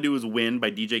know. All I Do Is Win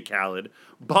by DJ Khaled.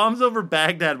 Bombs Over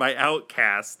Baghdad by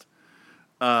Outkast.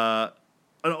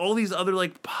 And all these other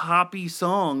like poppy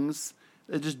songs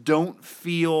that just don't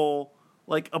feel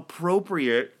like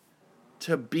appropriate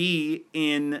to be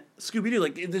in Scooby-Doo.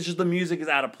 Like, it's just the music is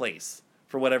out of place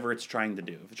for whatever it's trying to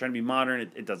do. If it's trying to be modern,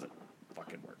 it doesn't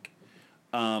fucking work.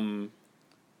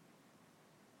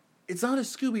 It's not a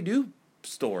Scooby-Doo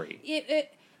story.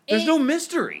 There's no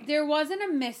mystery. There wasn't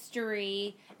a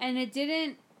mystery, and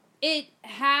it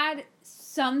had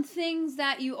some things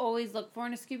that you always look for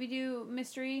in a Scooby-Doo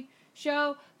mystery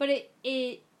show, but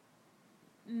it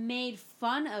made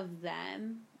fun of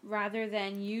them rather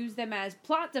than use them as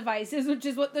plot devices, which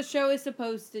is what the show is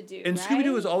supposed to do. And right?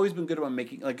 Scooby-Doo has always been good about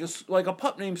making, like a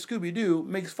pup named Scooby-Doo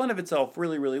makes fun of itself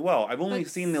really, really well. I've only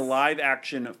seen the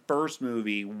live-action first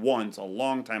movie once, a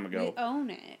long time ago. We own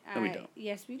it. No, we don't.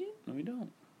 Yes, we do. No, we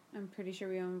don't. I'm pretty sure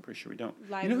we own. Pretty sure we don't.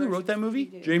 Live You know who wrote that version movie?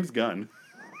 Scooby-Doo. James Gunn,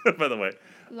 by the way.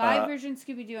 Live version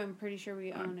Scooby-Doo, I'm pretty sure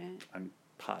we own it. I'm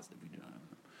positive we do not own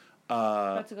it.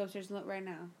 About to go upstairs and look right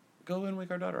now. Go and wake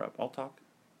our daughter up. I'll talk.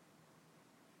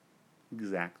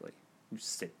 Exactly. You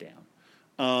sit down.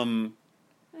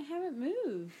 I haven't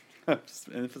moved. I'm just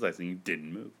emphasizing you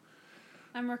didn't move.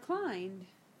 I'm reclined.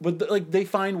 But they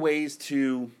find ways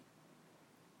to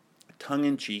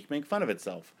tongue-in-cheek make fun of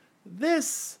itself.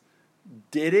 This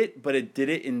did it, but it did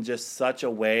it in just such a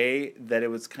way that it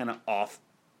was kind of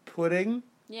off-putting.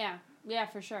 Yeah,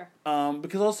 for sure.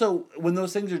 Because also, when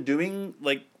those things are doing,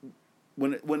 like,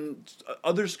 when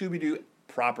other Scooby-Doo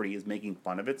property is making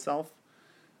fun of itself,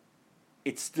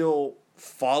 it's still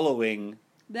following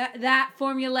that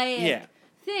formulaic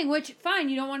thing, which, fine,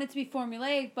 you don't want it to be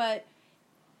formulaic, but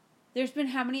there's been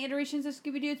how many iterations of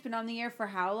Scooby-Doo? It's been on the air for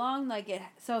how long? Like, it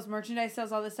sells merchandise,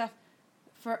 sells all this stuff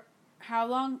for how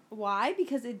long? Why?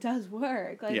 Because it does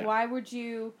work. Like, why would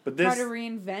you try to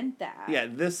reinvent that? Yeah,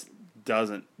 this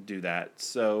doesn't do that.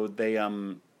 So they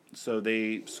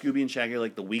Scooby and Shaggy are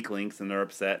like the weak links, and they're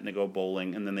upset, and they go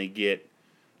bowling, and then they get...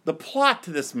 The plot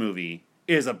to this movie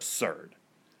is absurd.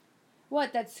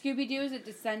 What, that Scooby-Doo is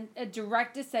a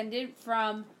direct descendant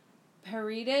from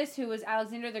Peritas, who was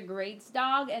Alexander the Great's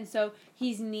dog, and so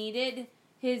he's needed...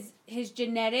 His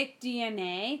genetic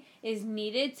DNA is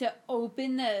needed to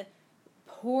open the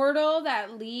portal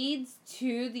that leads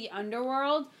to the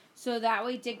underworld, so that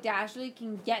way Dick Dastardly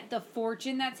can get the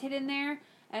fortune that's hidden there,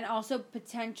 and also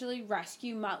potentially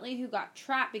rescue Muttley, who got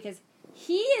trapped, because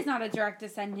he is not a direct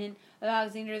descendant of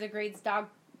Alexander the Great's dog,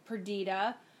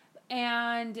 Perdita.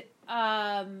 And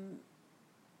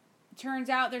turns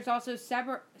out there's also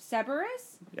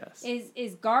Cerberus. Yes.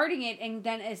 Is guarding it and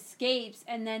then escapes,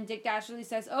 and then Dick Dastardly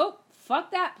says, "Oh,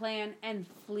 fuck that plan," and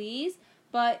flees.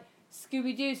 But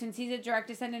Scooby-Doo, since he's a direct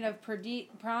descendant of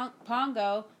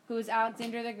Pongo, who is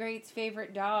Alexander the Great's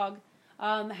favorite dog,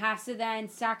 has to then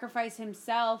sacrifice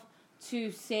himself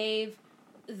to save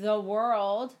the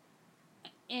world,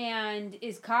 and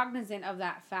is cognizant of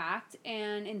that fact.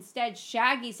 And instead,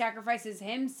 Shaggy sacrifices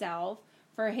himself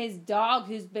for his dog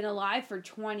who's been alive for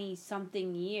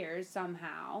 20-something years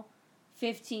somehow.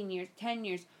 15 years, 10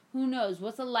 years. Who knows?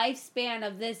 What's the lifespan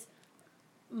of this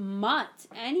mutt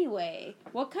anyway?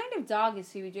 What kind of dog is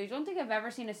Scooby-Doo? I don't think I've ever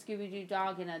seen a Scooby-Doo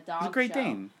dog in a dog He's a Great show.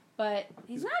 Dane. But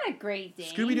he's not a Great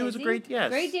Dane. Scooby-Doo is a he? Great... Yes.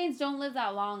 Great Danes don't live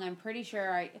that long, I'm pretty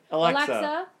sure.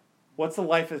 Alexa. What's the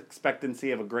life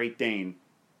expectancy of a Great Dane?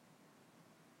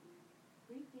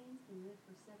 Great Danes can live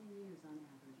for 7 years on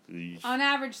average. On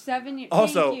average, 7 years.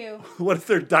 Also, Thank you. what if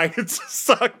their diets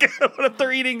suck? What if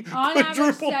they're eating On average,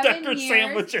 quadruple 7 decker years.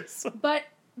 sandwiches?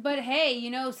 But hey,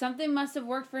 you know, something must have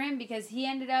worked for him because he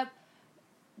ended up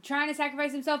trying to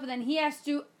sacrifice himself, and then he has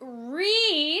to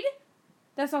read.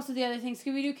 That's also the other thing.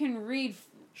 Scooby-Doo can read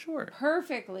Sure.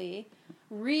 perfectly.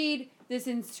 Read this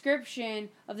inscription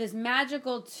of this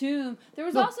magical tomb. There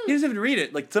was No, also he doesn't even read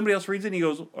it. Like, somebody else reads it and he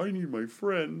goes, I need my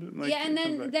friend. And, like, yeah, and it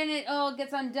comes then back. it all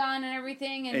gets undone and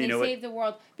everything, and And you they know what? save the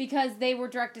world because they were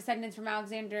direct descendants from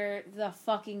Alexander the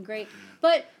fucking Great.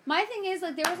 But my thing is,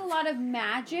 like, there was a lot of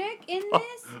magic in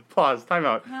this. Pause. Time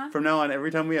out. Huh? From now on,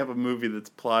 every time we have a movie that's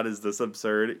plot is this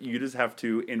absurd, you just have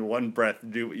to, in one breath,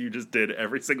 do what you just did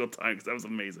every single time because that was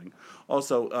amazing.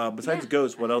 Also, besides Yeah.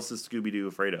 ghosts, what else is Scooby-Doo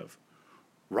afraid of?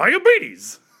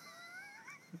 Riobetes!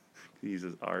 He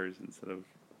uses R's instead of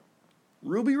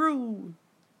Ruby Roo.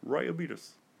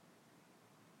 Riobetus.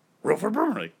 Wilford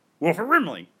Brimley. Wilford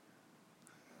Brimley.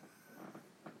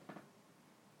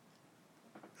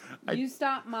 You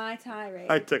stop my tirade.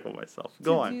 I tickle myself.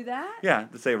 Go on. Do that? Yeah,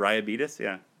 to say Riobetus,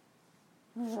 yeah.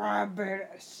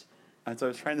 Robertus. That's what I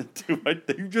was trying to do.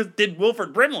 You just did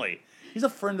Wilford Brimley. He's a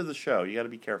friend of the show. You got to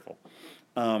be careful.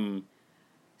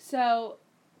 So,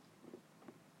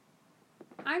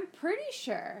 I'm pretty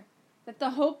sure that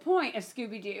the whole point of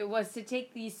Scooby-Doo was to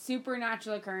take these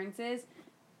supernatural occurrences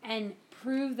and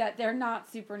prove that they're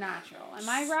not supernatural. Am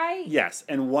I right? Yes,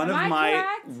 and Am I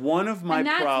correct? one of my and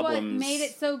that's problems. what made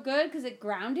it so good because it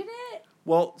grounded it.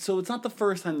 Well, so it's not the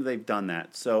first time that they've done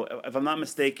that. So if I'm not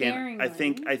mistaken, I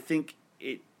Sparingly. think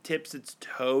it tips its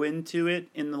toe into it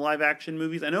in the live action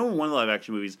movies. I know in one of the live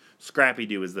action movies, Scrappy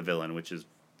Doo is the villain, which is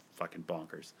fucking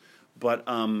bonkers. But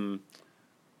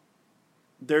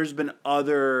there's been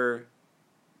other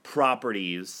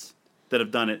properties that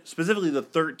have done it. Specifically, the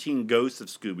 13 Ghosts of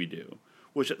Scooby-Doo,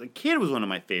 which as a kid was one of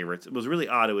my favorites. It was really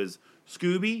odd. It was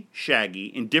Scooby, Shaggy,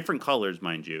 in different colors,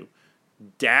 mind you,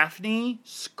 Daphne,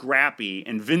 Scrappy,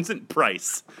 and Vincent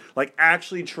Price, like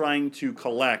actually trying to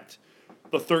collect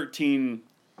the 13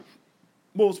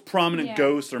 most prominent Yeah.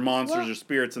 ghosts or monsters Well- or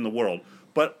spirits in the world.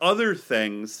 But other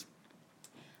things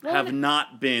Well, have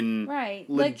not been Right.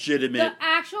 legitimate. Like, the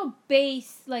actual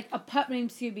base, like a pup named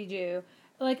Scooby-Doo,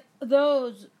 like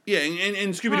those. Yeah,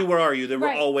 and Scooby-Doo, Where Are You? They were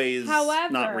Right. always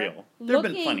However, not real. They've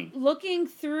been funny. Looking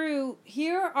through,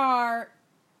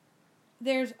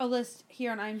 there's a list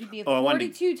here on IMDb of Oh, I wanted to-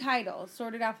 42 titles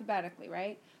sorted alphabetically,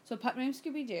 right? So Pup Named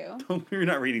Scooby-Doo, You're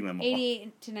not reading them all.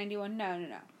 88 to 91, no.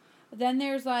 Then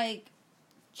there's like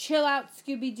Chill Out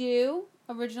Scooby-Doo,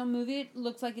 original movie. It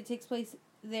looks like it takes place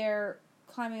there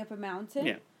climbing up a mountain.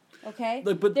 Yeah. Okay.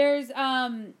 Look, but- there's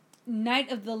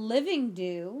Night of the Living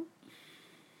Doo.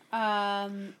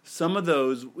 Some of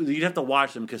those, you'd have to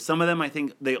watch them, because some of them, I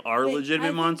think, they are I legitimate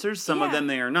think- monsters. Some of yeah. them,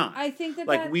 they are not. I think that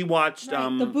Like, that- we watched...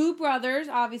 right. The Boo Brothers,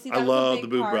 obviously. That I was a love big the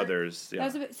Boo part. Brothers. That Yeah.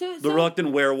 was a bit, so, The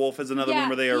Reluctant Werewolf is another yeah, one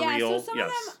where they are yeah, real. So some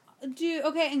Yes. of them do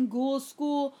okay. And Ghoul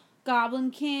School,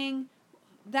 Goblin King,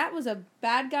 that was a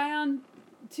bad guy on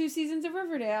 2 seasons of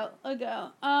Riverdale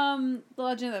ago. The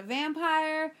Legend of the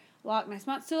Vampire, Loch Ness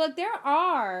Monster. So like there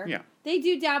are, Yeah. they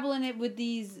do dabble in it with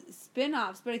these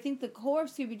spin-offs, but I think the core of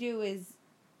Scooby-Doo is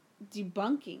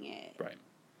debunking it. Right.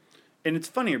 And it's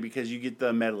funnier because you get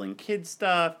the meddling kid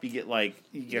stuff. You get, like,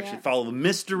 you can actually follow the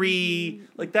mystery.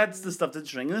 Like, that's the stuff that's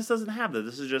interesting. And this doesn't have that.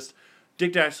 This is just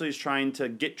Dick Dastardly is trying to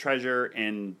get treasure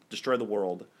and destroy the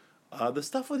world. The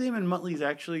stuff with him and Muttley is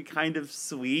actually kind of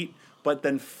sweet, but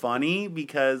then funny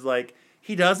because, like,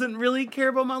 he doesn't really care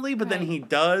about Muttley, but then Right. he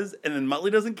does. And then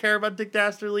Muttley doesn't care about Dick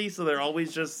Dastardly, so they're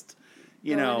always just...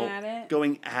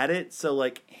 going at it. So,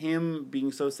 like, him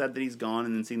being so sad that he's gone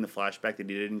and then seeing the flashback that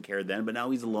he didn't care then, but now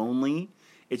he's lonely.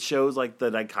 It shows, like, the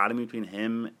dichotomy between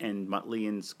him and Muttley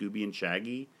and Scooby and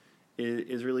Shaggy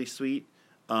is really sweet.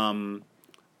 But,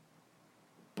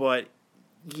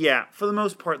 yeah, for the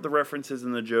most part, the references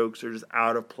and the jokes are just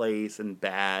out of place and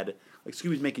bad. Like,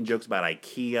 Scooby's making jokes about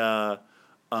IKEA.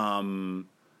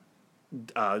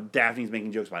 Daphne's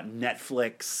making jokes about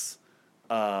Netflix.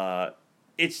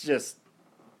 It's just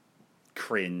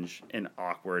cringe and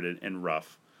awkward and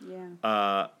rough.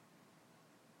 Yeah.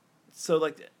 So,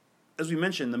 like, as we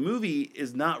mentioned, the movie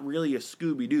is not really a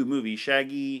Scooby-Doo movie.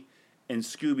 Shaggy and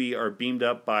Scooby are beamed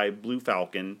up by Blue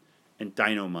Falcon and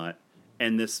Dynomutt.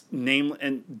 And this name,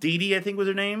 and Dee Dee, I think was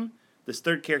her name. This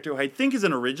third character, who I think is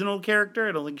an original character.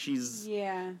 I don't think she's,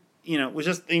 Yeah. was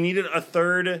just, they needed a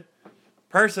third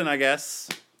person, I guess,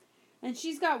 And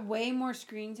she's got way more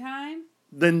screen time.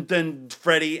 than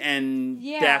Freddie and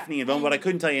Yeah, Daphne and Velma, but I and-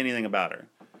 couldn't tell you anything about her.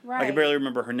 Right. I can barely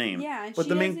remember her name. Yeah, and but she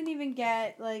the doesn't even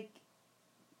get, like,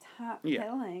 top Yeah.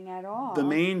 billing at all. The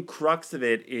main crux of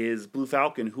it is Blue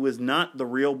Falcon, who is not the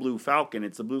real Blue Falcon.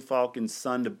 It's the Blue Falcon's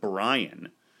son, Brian,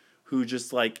 who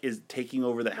just, like, is taking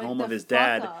over the Like, helm the of his fuck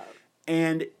dad. up.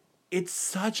 And it's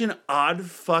such an odd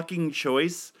fucking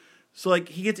choice. So, like,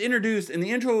 he gets introduced, and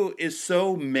the intro is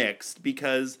so mixed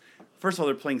because, first of all,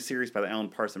 they're playing Serious by the Alan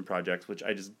Parsons Project, which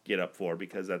I just get up for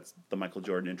because that's the Michael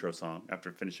Jordan intro song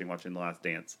after finishing watching The Last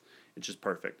Dance. It's just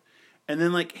perfect. And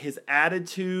then, like, his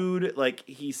attitude, like,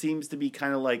 he seems to be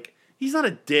kind of like, he's not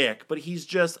a dick, but he's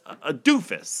just a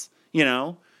doofus,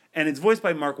 And it's voiced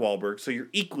by Mark Wahlberg, so you're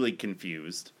equally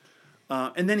confused.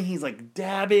 And then he's, like,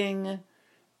 dabbing.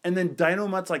 And then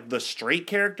Dynomutt's like the straight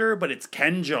character, but it's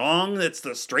Ken Jeong that's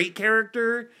the straight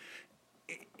character.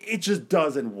 It just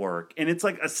doesn't work. And it's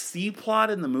like a C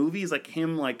plot in the movie is like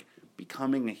him like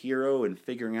becoming a hero and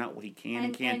figuring out what he can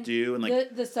and can't do. And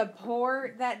like the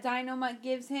support that Dynomutt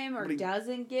gives him or But he-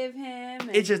 doesn't give him.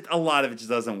 it's just a lot of it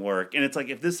just doesn't work. And it's like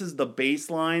if this is the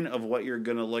baseline of what you're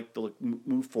gonna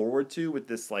move forward to with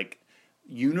this like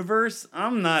universe,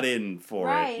 I'm not in for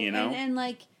right. it. And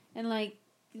like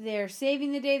they're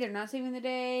saving the day, they're not saving the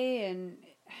day, and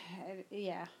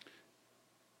yeah.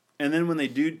 And then when they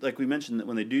do, like we mentioned, that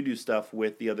when they do stuff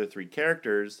with the other three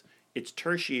characters, it's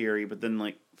tertiary. But then,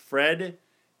 like, Fred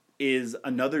is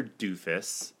another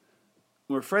doofus,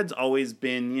 where Fred's always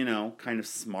been, kind of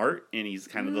smart, and he's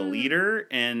kind of the leader.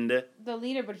 And The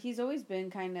leader, but he's always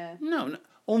been kind of. no,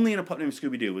 only in A Pup Named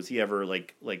Scooby-Doo was he ever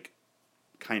like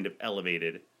kind of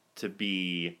elevated to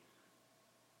be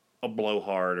a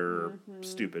blowhard or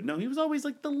stupid. No, he was always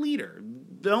like the leader.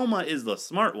 Velma is the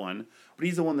smart one, but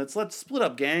he's the one that's let's split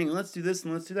up, gang, and let's do this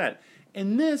and let's do that.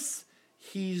 In this,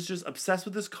 he's just obsessed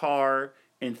with his car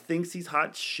and thinks he's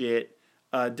hot shit.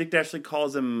 Dick Dashley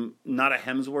calls him not a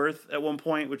Hemsworth at one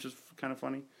point, which is kind of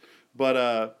funny.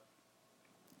 But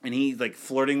and he's like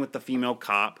flirting with the female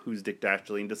cop who's Dick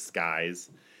Dashley in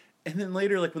disguise. And then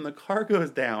later, like when the car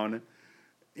goes down,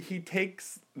 he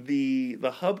takes the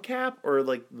hubcap or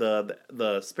like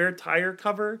the spare tire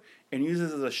cover and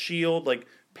uses it as a shield, like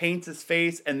paints his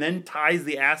face and then ties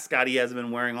the ascot he hasn't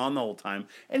been wearing on the whole time,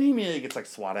 and he immediately gets like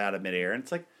swatted out of midair. And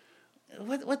it's like,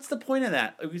 what's the point of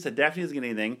that? Like we said, Daphne doesn't get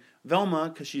anything. Velma,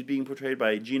 because she's being portrayed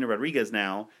by Gina Rodriguez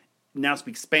now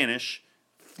speaks Spanish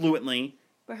fluently.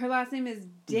 But her last name is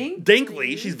Dinkley.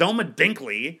 Dinkley, she's Velma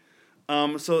Dinkley.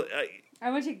 So I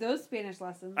want to take those Spanish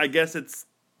lessons. I guess it's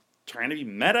trying to be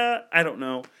meta. I don't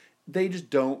know. They just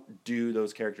don't do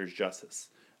those characters justice.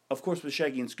 Of course, with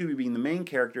Shaggy and Scooby being the main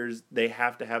characters, they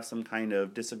have to have some kind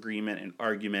of disagreement and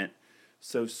argument.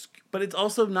 So, but it's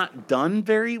also not done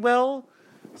very well.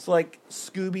 So, like,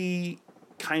 Scooby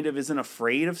kind of isn't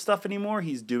afraid of stuff anymore.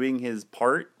 He's doing his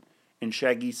part, and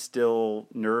Shaggy's still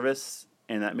nervous,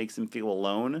 and that makes him feel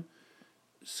alone.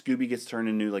 Scooby gets turned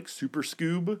into, like, Super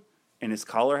Scoob, and his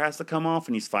collar has to come off,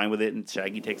 and he's fine with it, and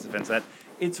Shaggy takes offense to that.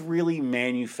 It's really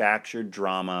manufactured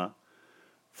drama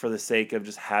for the sake of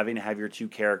just having to have your two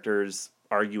characters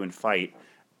argue and fight.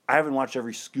 I haven't watched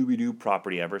every Scooby-Doo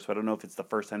property ever, so I don't know if it's the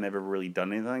first time they've ever really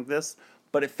done anything like this,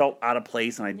 but it felt out of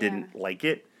place, and I didn't like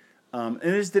it. And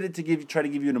it just did it to try to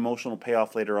give you an emotional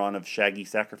payoff later on of Shaggy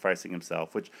sacrificing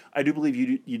himself, which I do believe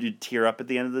you did tear up at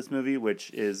the end of this movie,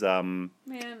 which is Man,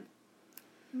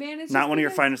 it's not just one of your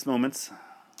because- finest moments.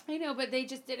 I know, but they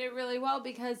just did it really well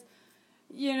because,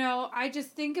 I just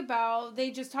think about,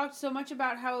 they just talked so much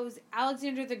about how it was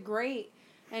Alexander the Great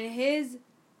and his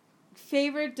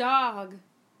favorite dog,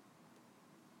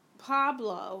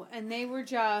 Pablo, and they were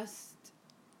just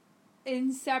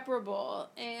inseparable.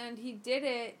 And he did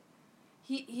it.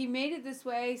 He made it this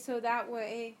way so that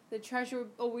way the treasure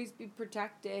would always be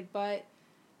protected. But,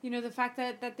 the fact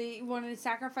that they wanted to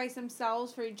sacrifice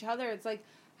themselves for each other, it's like,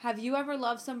 have you ever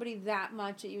loved somebody that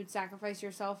much that you would sacrifice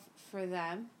yourself for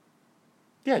them?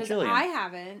 Yeah, 'Cause Jillian. I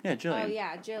haven't. Yeah, Jillian. Oh,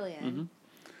 yeah, Jillian. Mhm.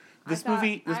 I This thought-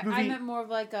 movie- I meant more of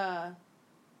like a...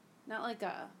 Not like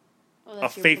a... Oh, A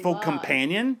that's your faithful blood.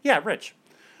 companion? Yeah, Rich.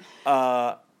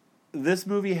 This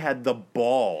movie had the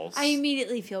balls. I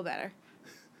immediately feel better.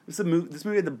 This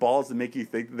movie had the balls to make you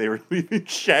think that they were leaving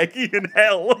Shaggy in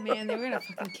hell. Man, they were going to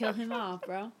fucking kill him off,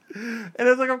 bro. And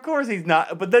it's like, of course he's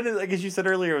not. But then, like as you said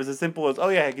earlier, it was as simple as, oh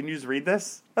yeah, can you just read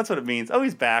this? That's what it means. Oh,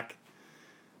 he's back.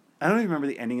 I don't even remember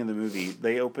the ending of the movie.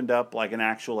 They opened up like an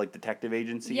actual like detective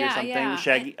agency or Yeah, something. yeah.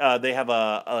 Shaggy. They have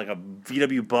a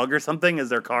VW Bug or something as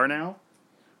their car now.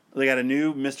 They got a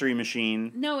new mystery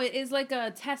machine. No, it is like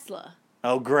a Tesla.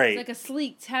 Oh, great! It's like a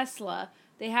sleek Tesla.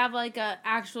 They have like an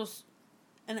actual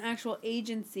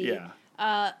agency.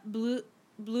 Yeah.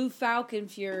 Blue Falcon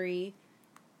Fury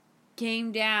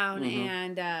came down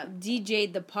and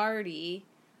DJ'd the party.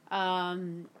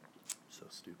 So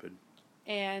stupid.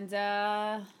 And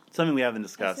Something we haven't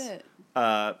discussed. that's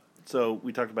it. So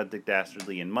we talked about Dick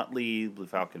Dastardly and Muttley, Blue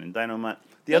Falcon and Dynamite.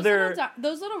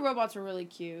 Those little robots are really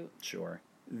cute. Sure.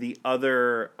 The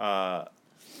other.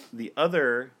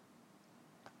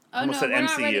 Almost said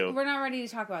MCU. We're not ready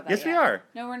to talk about that. Yes, yet. we are.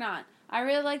 No, we're not. I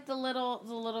really like the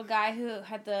little guy who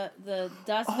had the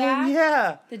dust Oh vac.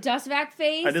 yeah. The dust vac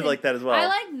face. I did like that as well. I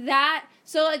like that.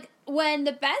 So like when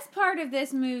the best part of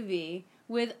this movie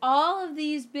with all of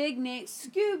these big names,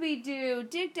 Scooby Doo,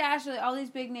 Dick Dastardly, all these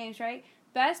big names, right?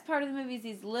 Best part of the movie is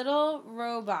these little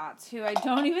robots who I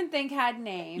don't even think had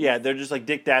names. Yeah, they're just like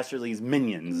Dick Dastardly's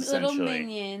minions, Little essentially.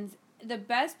 minions. The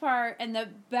best part and the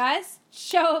best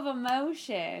show of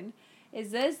emotion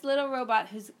is this little robot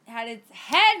who's had its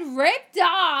head ripped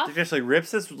off Dick Dastardly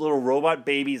rips this little robot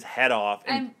baby's head off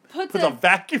and puts a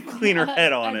vacuum cleaner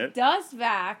head on a it. dust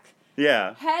vac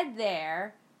Yeah. head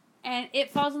there, and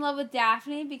it falls in love with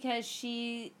Daphne because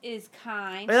she is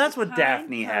kind. Well, that's She's a what kind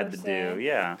Daphne had to do,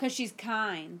 yeah. Because she's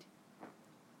kind.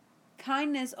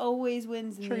 Kindness always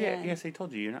wins in Sure, the yeah. end. Yes, I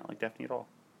told you. You're not like Daphne at all.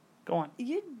 Go on.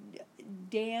 You're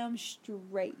damn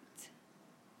straight.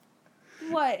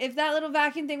 What? If that little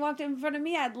vacuum thing walked in front of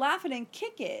me, I'd laugh at it and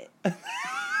kick it. I'm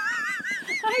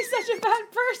such a bad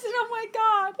person. Oh my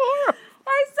god.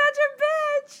 I'm such a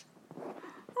bitch.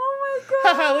 Oh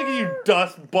my god. Look at you,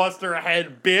 dust buster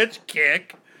head bitch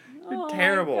kick. You're Oh my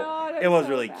terrible. God, I'm it was so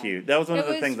really bad. cute. That was one of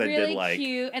the things I did really like.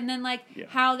 cute, and then like Yeah.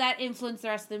 how that influenced the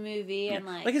rest of the movie, and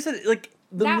Yeah. like I said, like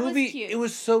the that was movie, cute. it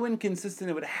was so inconsistent.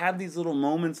 It would have these little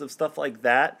moments of stuff like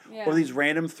that, Yeah. or these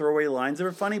random throwaway lines that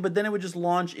were funny, but then it would just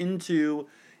launch into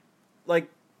like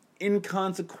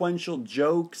inconsequential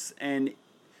jokes and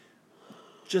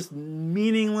just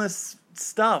meaningless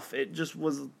stuff. It just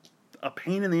was a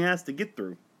pain in the ass to get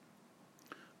through.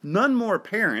 None more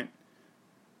apparent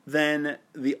than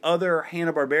the other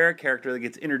Hanna-Barbera character that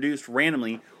gets introduced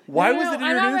randomly. Why was it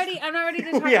introduced? I'm not ready to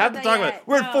talk about We have to that talk yet. about it.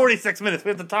 We're at No. 46 minutes. We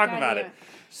have to talk God about damn it.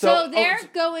 So they're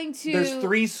going to. There's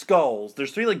 3 skulls.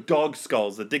 There's 3 like dog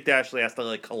skulls that Dick Dastardly has to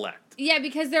like collect Yeah,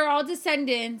 because they're all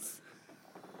descendants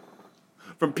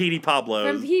from Petey Pablo's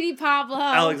from Petey Pablo.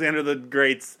 Alexander the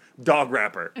Great's dog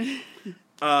wrapper.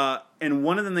 And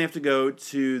one of them they have to go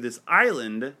to this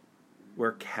island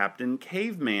where Captain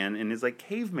Caveman and his like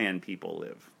caveman people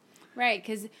live. Right,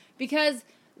 because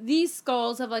these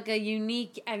skulls have like a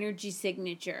unique energy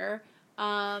signature,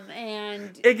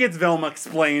 and It gets Velma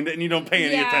explained, and you don't pay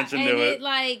any attention and to it.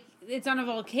 like it's on a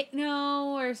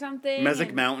volcano or something. Mesic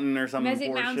and- Mountain or something.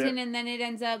 Mesic Mountain, and then it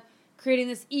ends up creating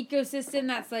this ecosystem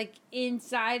that's like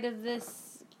inside of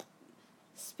this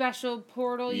special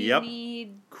portal you Yep.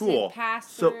 need Cool. to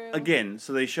pass So through. again,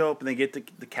 so they show up and they get to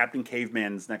the Captain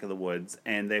Caveman's neck of the woods,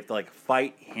 and they have to like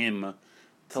fight him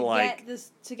to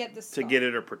get this to get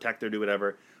it or protect it or do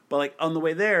whatever. But like on the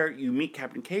way there, you meet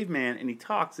Captain Caveman and he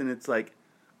talks and it's like,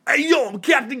 "Hey yo, I'm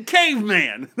Captain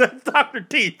Caveman." That's Dr.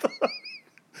 Teeth.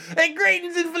 Hey,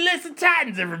 greetings and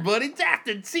felicitations, everybody.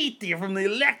 Dr. Teeth here from the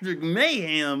Electric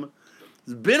Mayhem.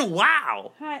 It's been a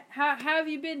while. Hi, how have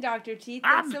you been, Dr. Teeth?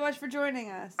 I'm- Thanks so much for joining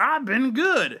us. I've been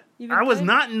good. You've been I was good?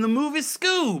 not in the movie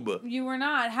Scoob. You were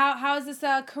not. How has this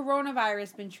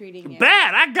coronavirus been treating you?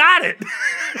 Bad, I got it. Get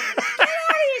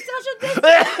out of your social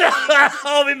distancing.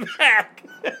 I'll be back.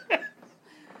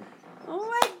 Oh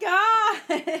my god.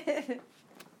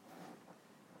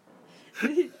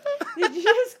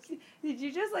 Did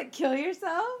you just like kill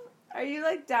yourself? Are you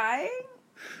like dying?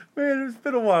 Man, it's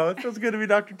been a while. It feels good to be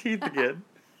Dr. Teeth again.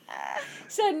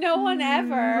 Said no one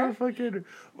ever.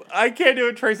 I can't do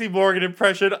a Tracy Morgan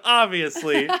impression,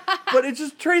 obviously. But it's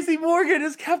just Tracy Morgan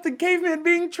as Captain Caveman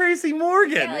being Tracy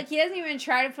Morgan. Yeah, like he doesn't even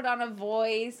try to put on a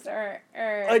voice or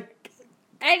Like,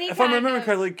 any if kind I'm remembering of...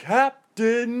 correctly,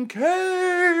 Captain Caveman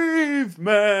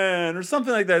or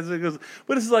something like that. So it goes,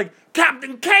 but it's like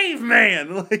Captain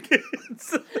Caveman. Like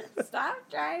it's, Stop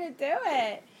trying to do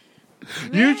it.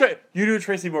 you do a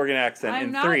Tracy Morgan accent I'm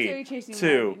in not 3, doing Tracy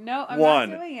 2, Morgan. No, I'm 1.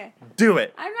 not doing it. Do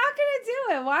it. I'm not gonna do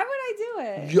it. Why would I do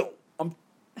it? Yo, I'm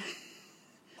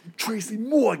Tracy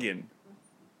Morgan.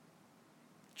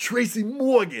 Tracy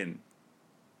Morgan.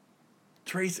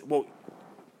 Well,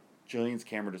 Jillian's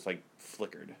camera just like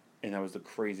flickered, and that was the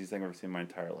craziest thing I've ever seen in my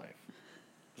entire life.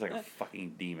 It was like a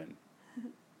fucking demon.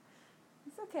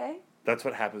 Okay. That's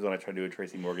what happens when I try to do a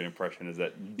Tracy Morgan impression. Is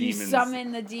that You demons?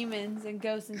 summon the demons and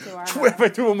ghosts into our If I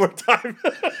house. do it one more time,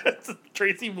 it's a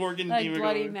Tracy Morgan Like demon.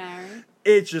 Bloody going. Mary.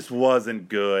 It just wasn't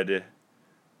good.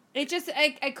 It just,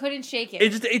 I couldn't shake it.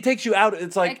 It takes you out.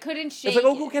 It's I like couldn't shake it's like,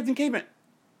 oh, it. cool, Captain Caveman.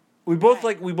 We both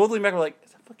Right. lean back. We're like,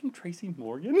 is that fucking Tracy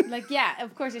Morgan? Like, yeah,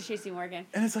 of course it's Tracy Morgan.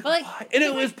 And it's like, But, like, why? And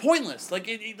it was pointless. Like,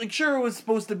 like sure, it was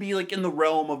supposed to be like in the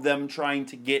realm of them trying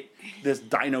to get this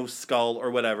dino skull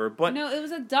or whatever, but No, it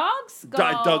was a dog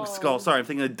skull. Doug skull. Sorry, I'm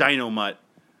thinking of Dino Mutt.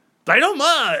 Dino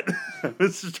Mutt.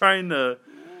 It's just trying to.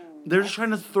 They're just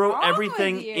trying to throw wrong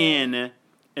everything with you? in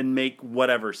and make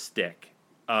whatever stick.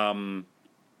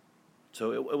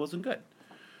 So it wasn't good.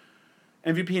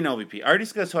 MVP and LVP. I already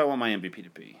discussed who I want my MVP to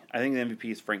be. I think the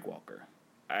MVP is Frank Welker.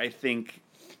 I think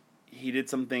he did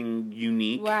something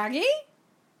unique. Waggy?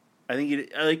 I think he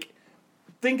did, like.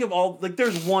 Think of all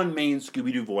there's one main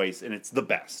Scooby-Doo voice and it's the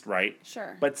best, right?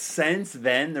 Sure. But since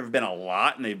then there've been a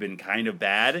lot and they've been kind of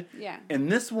bad. Yeah.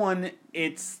 And this one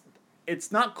it's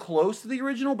not close to the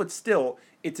original, but still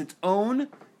it's its own.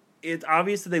 It's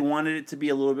obvious that they wanted it to be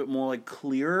a little bit more like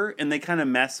clearer, and they kind of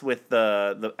mess with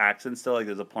the accent still. Like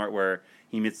there's a part where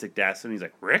he meets Dick Dastardly and he's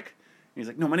like, Rick? And he's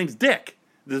like, no, my name's Dick.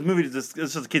 This movie this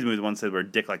is just a kids movie. The one said where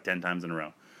Dick like 10 times in a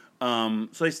row.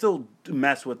 So they still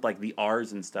mess with like the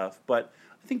R's and stuff, but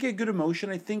I think he had good emotion.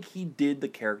 I think he did the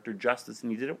character justice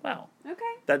and he did it well. Okay.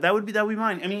 That would be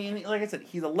mine. I mean, like I said,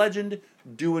 he's a legend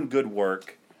doing good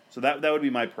work. So that would be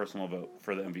my personal vote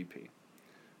for the MVP.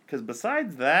 Because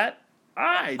besides that,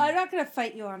 I'm not going to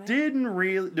fight you on it. didn't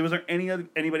really. Was there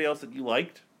anybody else that you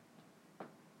liked?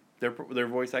 Their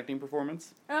voice acting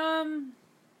performance.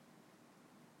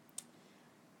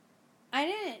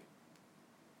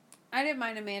 I didn't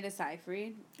mind Amanda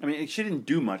Seyfried, I mean, she didn't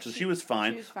do much, so she was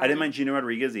fine. she was I didn't fine. mind Gina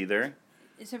Rodriguez either.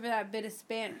 except for that bit of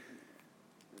Spanish.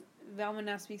 Velma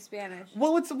now speaks Spanish.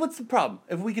 Well, what's the problem?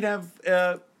 If we could have,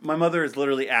 my mother has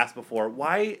literally asked before,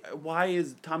 why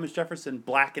is Thomas Jefferson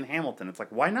black in Hamilton? It's like,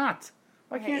 why not?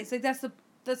 Why Okay, can't? it's like that's the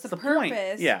That's the purpose.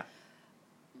 point. Yeah.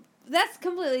 That's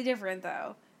completely different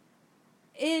though.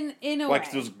 In a Why? way.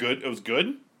 Because it was good. It was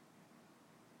good.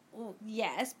 Well,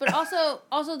 yes, but also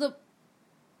the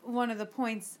one of the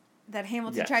points that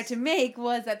Hamilton Yes. tried to make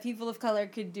was that people of color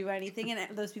could do anything,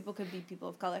 and those people could be people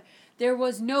of color. There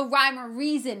was no rhyme or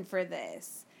reason for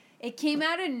this. It came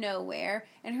out of nowhere,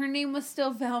 and her name was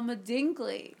still Velma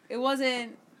Dinkley. It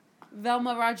wasn't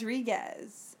Velma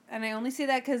Rodriguez. And I only say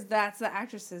that because that's the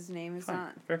actress's name. It's Fine.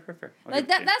 not Fair. I'll like give it to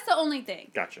that. you. That's the only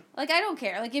thing. Gotcha. Like I don't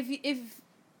care. Like if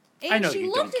I and know she you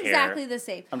looked don't care. exactly the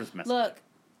same. I'm just messing. Look,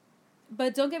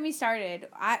 but don't get me started.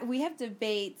 We have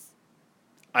debates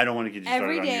I don't want to get you started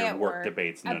every on day your at work work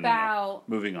debates. No. about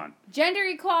Moving on. gender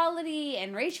equality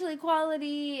and racial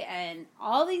equality and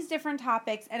all these different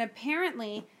topics. And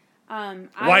apparently,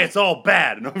 Why it's all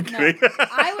bad? No, I'm kidding.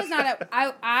 I was not at.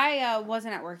 I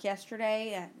wasn't at work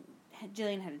yesterday.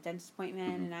 Jillian had a dentist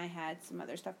appointment, and I had some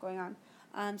other stuff going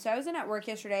on. So I wasn't at work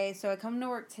yesterday. So I come to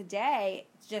work today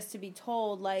just to be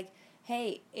told, like,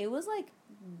 hey, it was like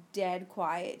dead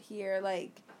quiet here.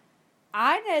 Like,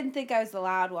 I didn't think I was the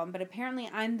loud one, but apparently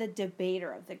I'm the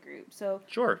debater of the group. So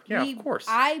Sure. Yeah. Of course.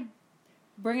 I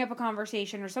bring up a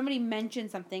conversation or somebody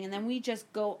mentions something, and then we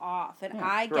just go off. And Yeah,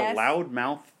 I you're guess a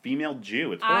loudmouth female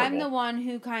Jew. It's horrible. I'm the one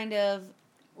who kind of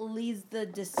leads the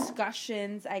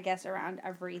discussions, I guess, around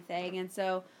everything. And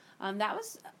so that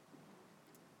was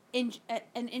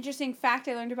an interesting fact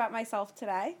I learned about myself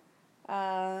today.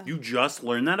 You just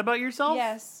learned that about yourself?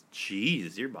 Yes.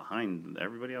 Jeez, you're behind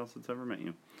everybody else that's ever met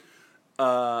you.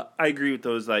 I agree with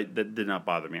those that did not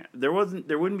bother me. There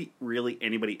wouldn't be really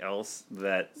anybody else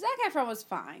that Zac Efron was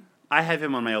fine. I have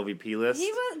him on my LVP list. He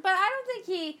was, but I don't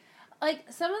think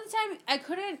some of the time I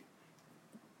couldn't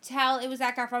tell it was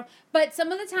Zac Efron, but some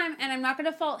of the time, and I'm not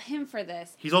going to fault him for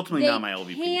this. He's ultimately they not my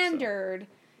LVP. so. pandered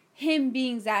him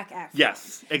being Zac Efron.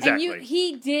 Yes, exactly. And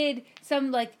he did some,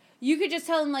 like, you could just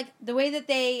tell him, like, the way that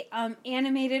they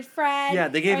animated Fred. Yeah,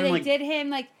 they gave him, like- did him,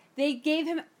 like, they gave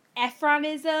him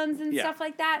Efronisms and Yeah. stuff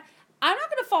like that. I'm not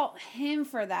going to fault him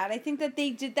for that. I think that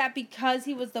they did that because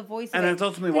he was the voice of And it. that's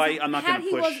ultimately why I'm not Had going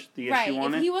he to push was- the right, issue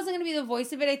on if it. he wasn't going to be the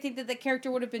voice of it, I think that the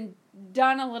character would have been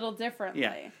done a little differently.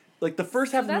 Yeah. Like, the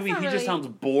first half of the that's movie, not he just really- sounds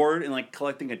bored and, like,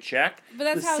 collecting a check. But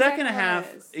that's the how second Zac Efron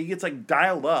half, is. he gets, like,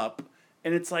 dialed up,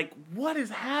 and it's like, what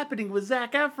is happening with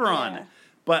Zac Efron? Yeah.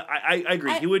 But I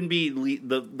agree. I- He wouldn't be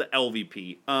the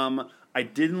LVP. I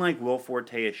didn't like Will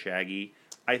Forte as Shaggy.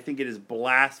 I think it is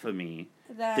blasphemy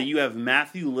that you have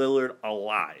Matthew Lillard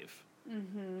alive,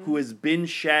 who has been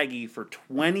Shaggy for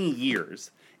 20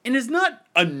 years, and is not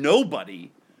a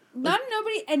nobody, Not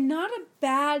a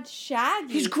bad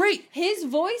Shaggy. He's great. His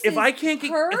voice If is I can't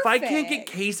get perfect.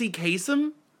 Casey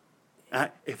Kasem,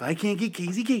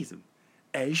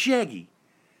 as Shaggy,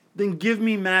 then give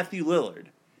me Matthew Lillard.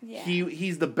 Yeah.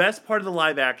 He's the best part of the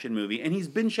live action movie, and he's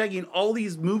been Shaggy in all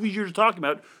these movies you're talking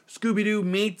about. Scooby Doo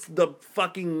meets the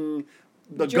fucking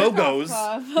the Jerk-off Go-Go's.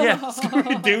 Club. Yeah,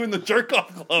 Scooby Doo and the Jerk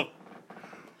Off Club.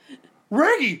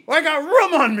 Reggie, I got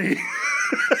rum on me.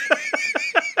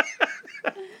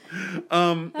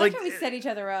 I like how we set each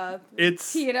other up.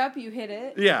 It's Tee it up, you hit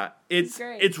it. yeah, it's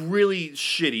great. really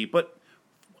shitty, but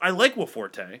I like Will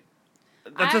Forte.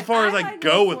 That's as far as I like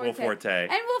go Will with Will Forte.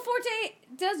 And Will Forte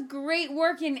does great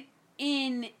work in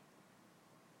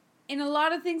a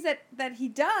lot of things that he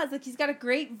does. Like, he's got a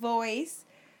great voice,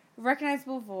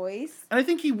 recognizable voice. And I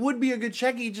think he would be a good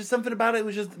Shaggy. Just something about it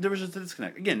there was just a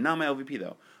disconnect. Again, not my LVP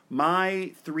though.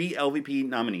 My 3 LVP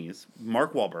nominees: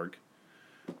 Mark Wahlberg,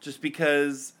 just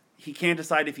because he can't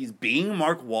decide if he's being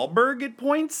Mark Wahlberg at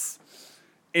points,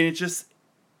 and it's just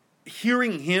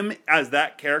hearing him as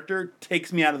that character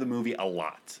takes me out of the movie a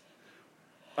lot.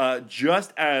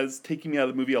 Just as taking me out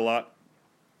of the movie a lot,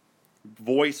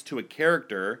 voice to a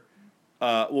character.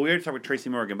 Well, we already talked about Tracy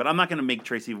Morgan, but I'm not going to make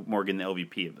Tracy Morgan the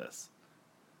LVP of this.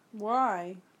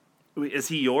 Why? Is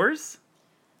he yours?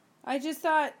 I just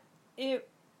thought it.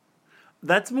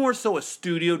 That's more so a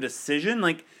studio decision.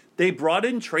 Like, they brought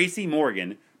in Tracy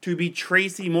Morgan to be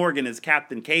Tracy Morgan as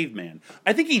Captain Caveman.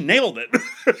 I think he nailed it.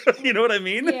 You know what I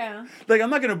mean? Yeah. Like, I'm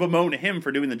not going to bemoan him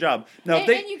for doing the job. Now, And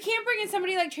you can't bring in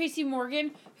somebody like Tracy Morgan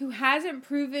who hasn't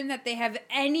proven that they have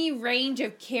any range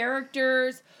of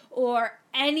characters or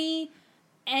any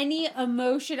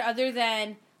emotion other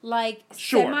than like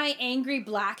Sure. semi-angry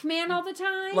black man all the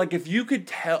time. like, if you could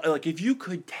tell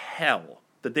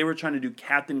that they were trying to do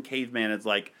Captain Caveman as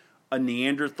like a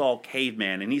Neanderthal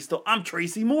caveman, and I'm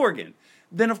Tracy Morgan,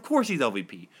 then of course he's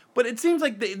LVP. But it seems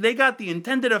like they got the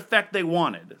intended effect they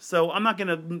wanted. So I'm not going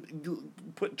to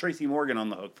put Tracy Morgan on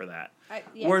the hook for that.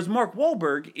 Yeah. Whereas Mark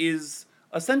Wahlberg is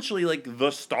essentially like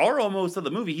the star almost of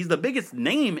the movie. He's the biggest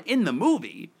name in the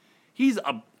movie. He's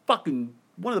a fucking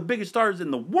one of the biggest stars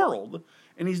in the world.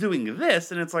 And he's doing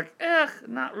this, and it's like,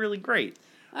 not really great.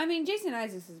 I mean, Jason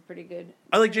Isaacs is pretty good.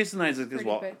 I like Jason Isaacs as Pretty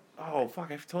well. good. Oh,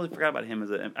 fuck, I totally forgot about him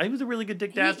he was a really good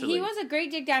Dick Dastardly. He was a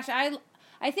great Dick Dastardly.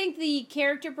 I think the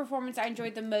character performance I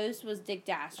enjoyed the most was Dick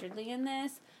Dastardly in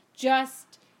this.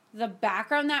 Just the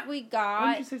background that we got.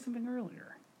 Why did you say something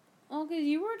earlier? Well, because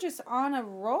you were just on a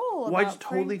roll. Well, I about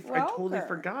totally Frank Welker.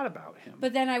 forgot about him.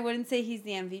 But then I wouldn't say he's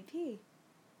the MVP.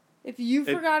 If you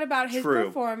forgot about his true.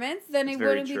 performance, then It's he very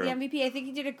wouldn't be true. the MVP. I think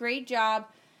he did a great job.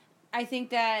 I think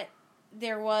that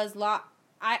there was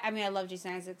I mean, I love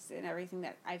Jason Isaacs and everything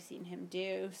that I've seen him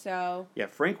do. So Yeah,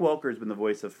 Frank Welker has been the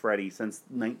voice of Freddy since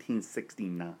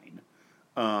 1969.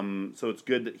 So it's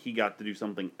good that he got to do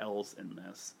something else in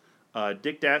this.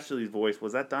 Dick Dastardly's voice,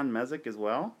 was that Don Mezek as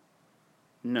well?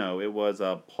 No, it was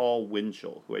Paul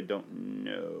Winchell, who I don't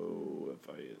know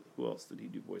who else did he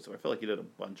do voice of? I feel like he did a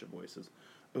bunch of voices.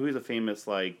 He was a famous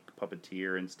like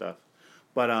puppeteer and stuff.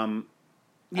 But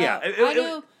yeah, I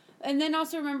know. And then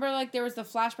also remember, like, there was the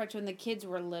flashback to when the kids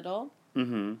were little.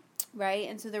 Mm-hmm. Right?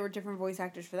 And so there were different voice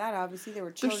actors for that. Obviously, there were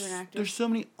children actors. There's so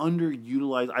many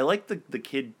underutilized. I like the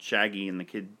kid Shaggy and the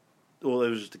kid. Well,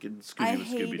 it was just a kid Scooby. I with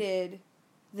Scooby. hated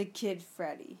the kid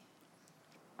Freddy.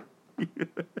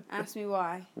 Ask me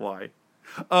why. Why?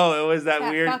 Oh, it was that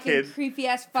weird fucking kid. creepy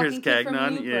ass fucking kid from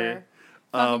Cagnon, Looper. yeah.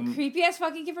 Fucking creepy ass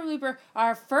fucking kid from Looper.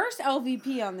 Our first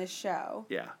LVP on this show.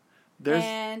 Yeah. There's.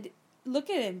 And look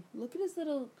at him. Look at his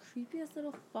little creepy ass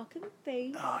little fucking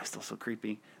face. Oh, it's still so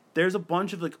creepy. There's a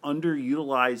bunch of like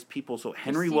underutilized people. So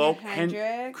Henry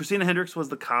Christina Hendricks was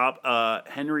the cop.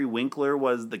 Henry Winkler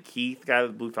was the Keith guy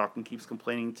that Blue Falcon keeps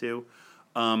complaining to.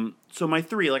 So my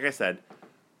 3, like I said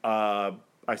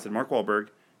Mark Wahlberg.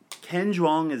 Ken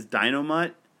Jeong as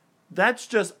Dynamite. That's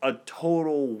just a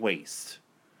total waste.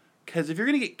 Because if you're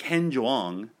gonna get Ken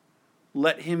Jeong,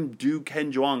 let him do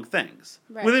Ken Jeong things.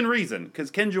 Right. Within reason. Because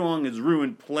Ken Jeong has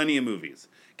ruined plenty of movies.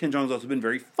 Ken Jeong's also been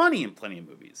very funny in plenty of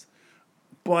movies.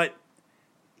 But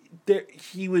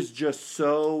he was just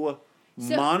so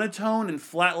monotone and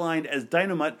flatlined as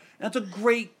Dynamite. That's a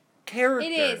great character.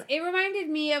 It is. It reminded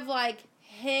me of like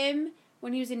him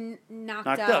when he was in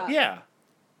Knocked Up. Yeah.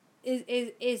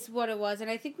 Is what it was. And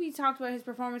I think we talked about his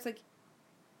performance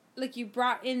like you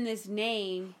brought in this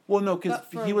name. Well, no, because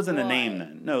But for he wasn't a what? name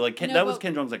then. No, like No, that was but-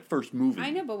 Ken Jeong's like first movie.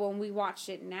 I know, but when we watched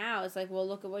it now, it's like, well,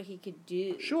 look at what he could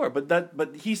do. Sure,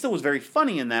 but he still was very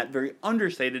funny in that, very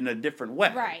understated in a different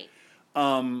way. Right.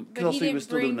 Because But also he he didn't was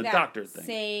still doing bring the that doctor thing.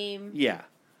 same. Yeah.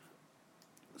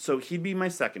 So he'd be my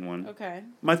second one. Okay.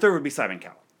 My third would be Simon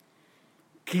Cowell.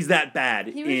 He's that bad.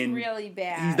 He was really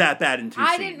bad. He's that bad in two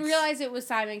I scenes. didn't realize it was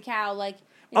Simon Cowell. Like,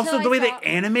 Also, until the I way saw-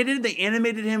 they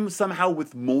animated him somehow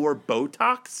with more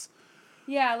Botox.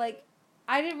 Yeah, like,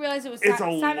 I didn't realize it was It's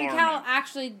Simon alarming. Cowell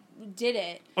actually did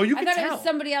it. Oh, you I could thought it tell. was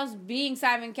somebody else being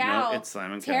Simon Cowell. it's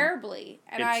Simon Cowell. terribly.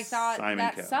 And I It's thought Simon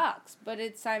that Cowell. sucks, but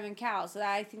it's Simon Cowell, so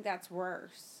I think that's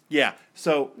worse. Yeah,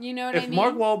 so You know what if I mean?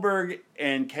 Mark Wahlberg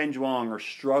and Ken Jeong are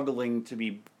struggling to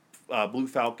be Blue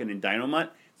Falcon and Dynomutt,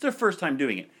 it's their first time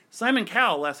doing it. Simon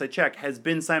Cowell, last I checked, has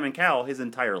been Simon Cowell his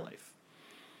entire life.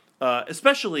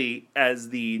 Especially as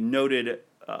the noted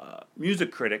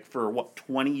music critic for,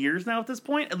 20 years now at this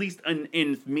point? At least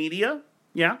in media?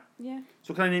 Yeah? Yeah.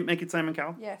 So can I make it Simon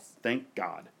Cowell? Yes. Thank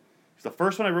God. It's the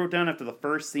first one I wrote down after the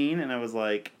first scene, and I was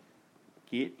like,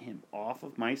 get him off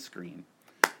of my screen.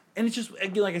 And it's just,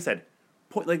 again, like I said,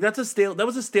 that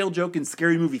was a stale joke in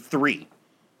Scary Movie 3.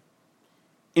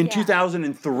 In Yeah.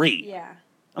 2003. Yeah.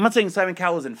 I'm not saying Simon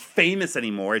Cowell isn't famous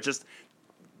anymore. It's just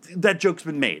that joke's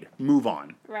been made. Move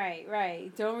on.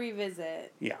 Right. Don't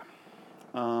revisit. Yeah.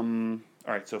 All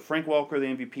right. So Frank Welker, the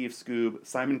MVP of Scoob.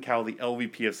 Simon Cowell, the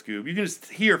LVP of Scoob. You can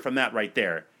just hear from that right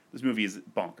there. This movie is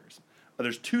bonkers.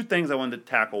 There's two things I wanted to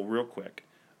tackle real quick.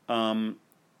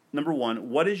 Number one,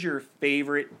 what is your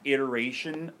favorite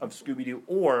iteration of Scooby-Doo,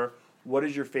 or what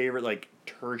is your favorite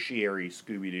tertiary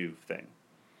Scooby-Doo thing?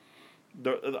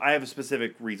 I have a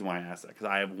specific reason why I asked that, because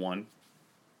I have one.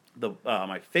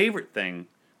 My favorite thing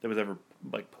that was ever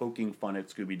poking fun at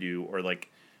Scooby-Doo or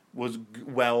was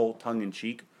well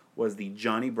tongue-in-cheek was the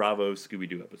Johnny Bravo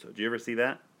Scooby-Doo episode. Did you ever see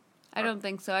that? I don't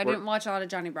think so. I didn't watch a lot of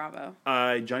Johnny Bravo.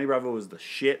 Johnny Bravo was the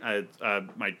shit.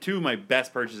 Two of my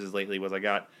best purchases lately was I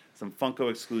got some Funko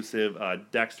exclusive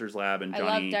Dexter's Lab and Johnny.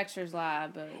 I love Dexter's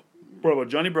Lab, but Bro,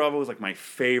 Johnny Bravo was my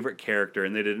favorite character,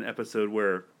 and they did an episode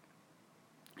where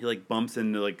he bumps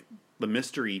into the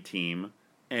mystery team,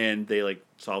 and they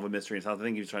solve a mystery. And I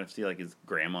think he was trying to see his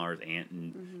grandma or his aunt,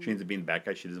 and she ends up being the bad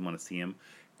guy. She doesn't want to see him,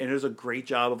 and it was a great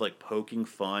job of poking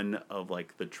fun of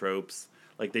the tropes.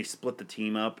 They split the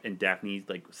team up, and Daphne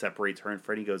separates her and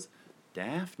Freddy goes,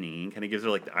 Daphne, kind of gives her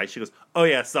the eye. She goes, oh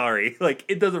yeah, sorry.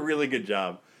 It does a really good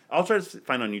job. I'll try to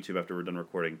find on YouTube after we're done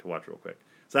recording to watch real quick.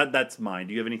 So that's mine.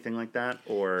 Do you have anything like that,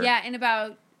 or yeah, in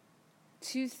about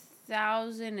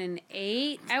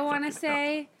 2008, I want to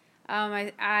say,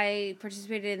 I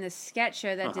participated in the sketch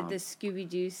show that did the Scooby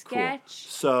Doo sketch.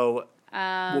 So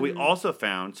what we also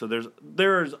found, so there's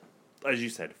as you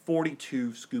said,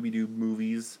 42 Scooby Doo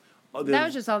movies. That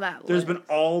was just all that. There's been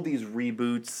all these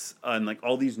reboots and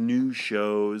all these new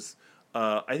shows.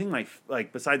 I think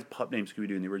besides Pup Named Scooby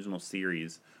Doo in the original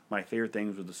series, my favorite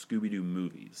things were the Scooby Doo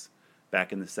movies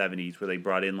back in the 70s, where they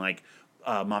brought in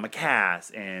Mama Cass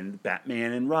and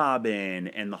Batman and Robin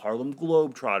and the Harlem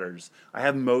Globetrotters. I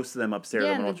have most of them upstairs.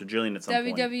 I'm gonna watch with Jillian at some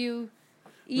point. WWE.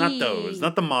 Not those,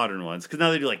 not the modern ones, because now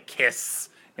they do Kiss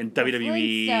and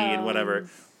WWE and whatever.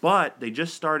 But they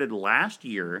just started last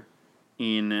year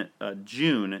in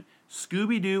June.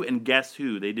 Scooby-Doo and Guess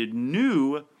Who? They did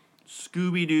new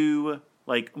Scooby-Doo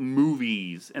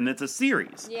movies, and it's a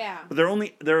series. Yeah. But they're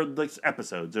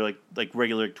episodes. They're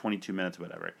regular 22 minutes or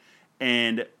whatever.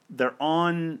 And they're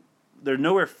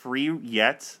nowhere free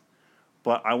yet,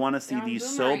 but I want to see They're on these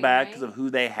so Boomerang, bad right? because of who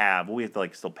they have. Well, we have to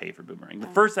still pay for Boomerang. The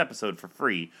first episode for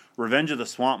free, Revenge of the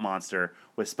Swamp Monster,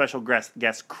 with special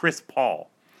guest Chris Paul.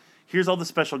 Here's all the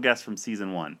special guests from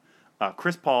season 1.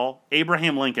 Chris Paul,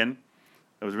 Abraham Lincoln.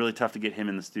 It was really tough to get him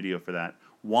in the studio for that.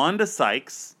 Wanda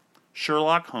Sykes,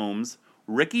 Sherlock Holmes,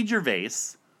 Ricky Gervais,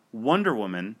 Wonder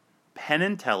Woman, Penn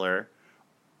and Teller,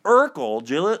 Urkel,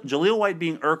 Jaleel White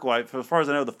being Urkel, as far as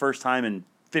I know, the first time in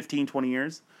 15, 20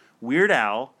 years. Weird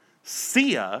Al,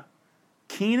 Sia,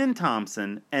 Kenan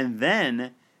Thompson, and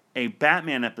then a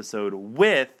Batman episode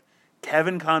with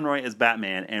Kevin Conroy as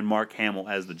Batman and Mark Hamill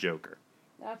as the Joker.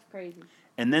 That's crazy.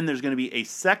 And then there's going to be a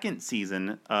second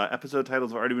season. Episode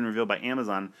titles have already been revealed by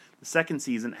Amazon. The second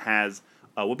season has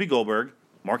Whoopi Goldberg,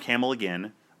 Mark Hamill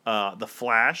again, The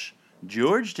Flash,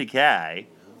 George Takei,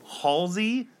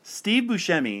 Halsey, Steve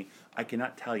Buscemi. I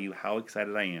cannot tell you how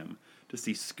excited I am to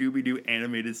see Scooby-Doo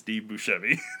animated Steve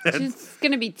Buscemi. She's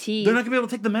going to be teased. They're not going to be able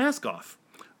to take the mask off.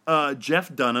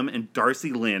 Jeff Dunham and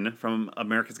Darcy Lynn from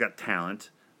America's Got Talent.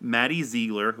 Maddie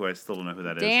Ziegler, who I still don't know who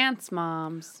that is. Dance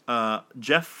Moms.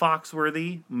 Jeff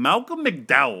Foxworthy. Malcolm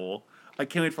McDowell. I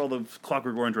can't wait for all the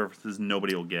Clockwork Orange references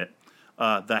nobody will get.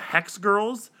 The Hex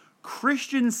Girls.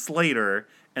 Christian Slater.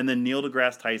 And then Neil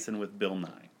deGrasse Tyson with Bill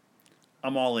Nye.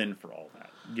 I'm all in for all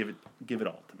that. Give it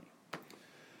all to me.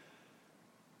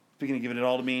 Speaking of giving it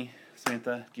all to me,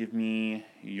 Samantha, give me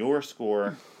your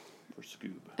score for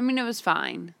Scoob. I mean, it was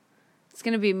fine. It's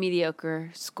gonna be a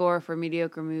mediocre score for a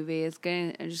mediocre movie. I'm just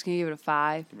gonna give it a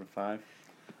 5. Give it a 5.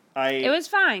 It was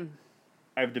fine.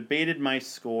 I've debated my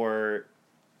score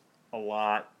a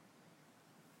lot,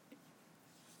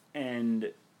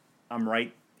 and I'm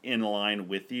right in line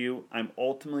with you. I'm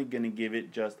ultimately going to give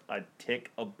it just a tick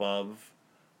above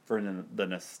for the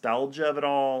nostalgia of it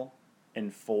all,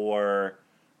 and for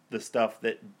the stuff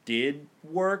that did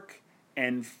work,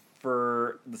 and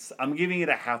for I'm giving it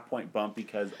a half-point bump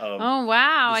because of. Oh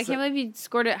wow! I can't believe you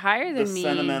scored it higher than me.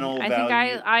 Sentimental I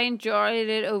value. think I enjoyed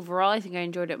it overall. I think I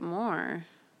enjoyed it more.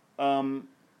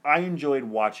 I enjoyed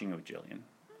watching with Jillian.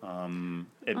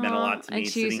 It meant a lot to me. And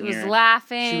she sitting was here.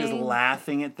 laughing. She was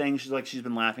laughing at things. She's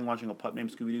been laughing watching A Pup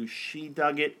Named Scooby-Doo. She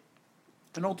dug it,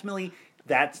 and ultimately,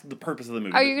 that's the purpose of the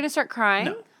movie. Are you gonna start crying?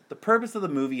 No. The purpose of the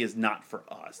movie is not for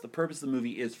us. The purpose of the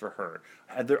movie is for her.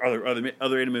 Are there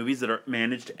other movies that are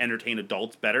managed to entertain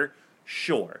adults better?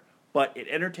 Sure. But it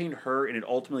entertained her, and it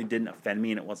ultimately didn't offend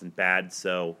me, and it wasn't bad,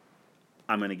 so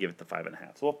I'm going to give it the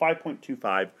 5.5. So a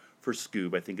 5.25 for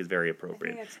Scoob, I think, is very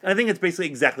appropriate. I think it's basically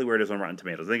exactly where it is on Rotten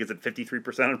Tomatoes. I think it's at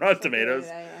 53% on Rotten Tomatoes.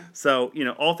 Yeah. So,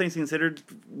 all things considered,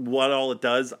 what all it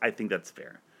does, I think that's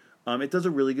fair. It does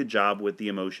a really good job with the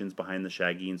emotions behind the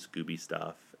Shaggy and Scooby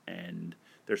stuff, and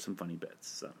there's some funny bits.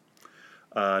 So,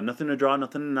 nothing to draw,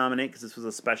 nothing to nominate, because this was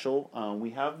a special.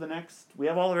 We have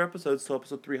all our episodes till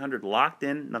episode 300 locked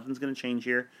in. Nothing's going to change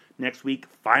here. Next week,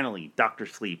 finally, Dr.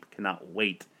 Sleep. Cannot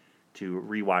wait to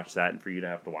rewatch that and for you to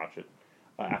have to watch it.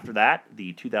 After that,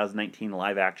 the 2019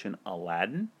 live-action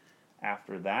Aladdin.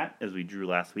 After that, as we drew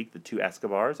last week, the Two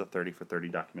Escobars, a 30 for 30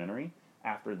 documentary.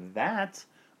 After that,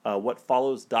 what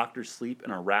follows Dr. Sleep in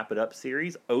our Wrap It Up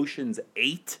series, Ocean's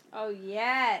 8. Oh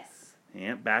yes.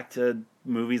 Yeah, back to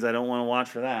movies I don't want to watch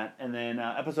for that. And then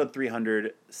episode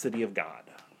 300, City of God.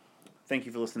 Thank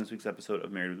you for listening to this week's episode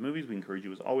of Married with Movies. We encourage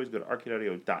you, as always, go to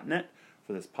arcadeaudio.net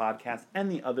for this podcast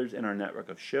and the others in our network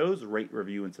of shows. Rate,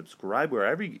 review, and subscribe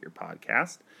wherever you get your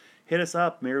podcast. Hit us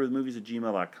up,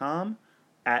 marriedwithmovies@gmail.com,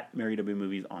 at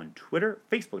marriedwmovies on Twitter,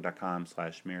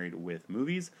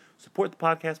 facebook.com/marriedwithmovies. Support the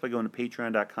podcast by going to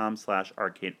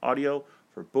patreon.com/arcadeaudio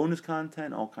for bonus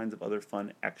content, all kinds of other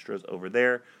fun extras over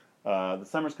there. The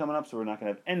summer's coming up, so we're not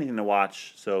going to have anything to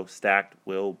watch, so Stacked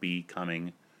will be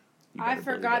coming. I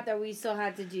forgot that we still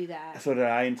had to do that. So did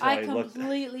I until I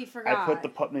completely forgot. I put the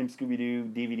Pup Named Scooby-Doo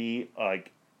DVD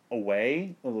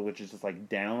away, which is just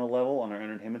down a level on our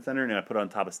entertainment center, and I put it on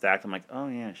top of Stacked. I'm like, oh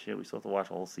yeah, shit, we still have to watch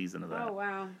a whole season of that. Oh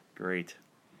wow. Great.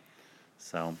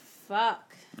 So.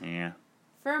 Fuck. Yeah.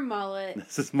 For Mullet.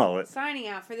 This is Mullet. Signing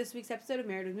out for this week's episode of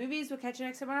Married with Movies. We'll catch you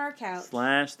next time on our couch. /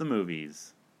 the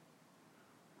movies.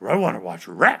 I want to watch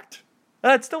Wrecked.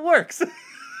 That still works.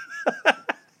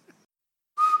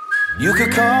 You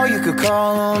could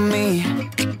call on me.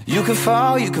 You could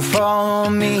fall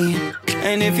on me.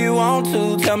 And if you want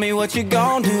to, tell me what you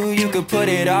gon' do. You could put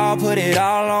it all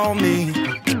on me.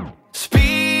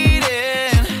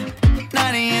 Speeding,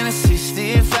 90 and a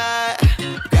 65.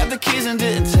 Grab the keys and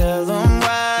didn't tell them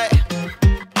why.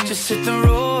 Just hit the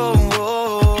road.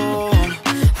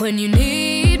 When you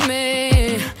need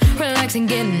me, relax and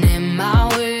getting in my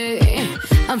way.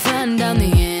 I'm flying down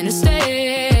the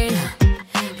interstate.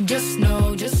 Just know.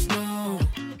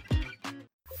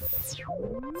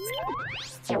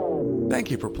 Thank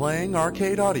you for playing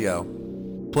Arcade Audio.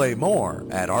 Play more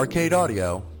at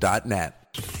arcadeaudio.net.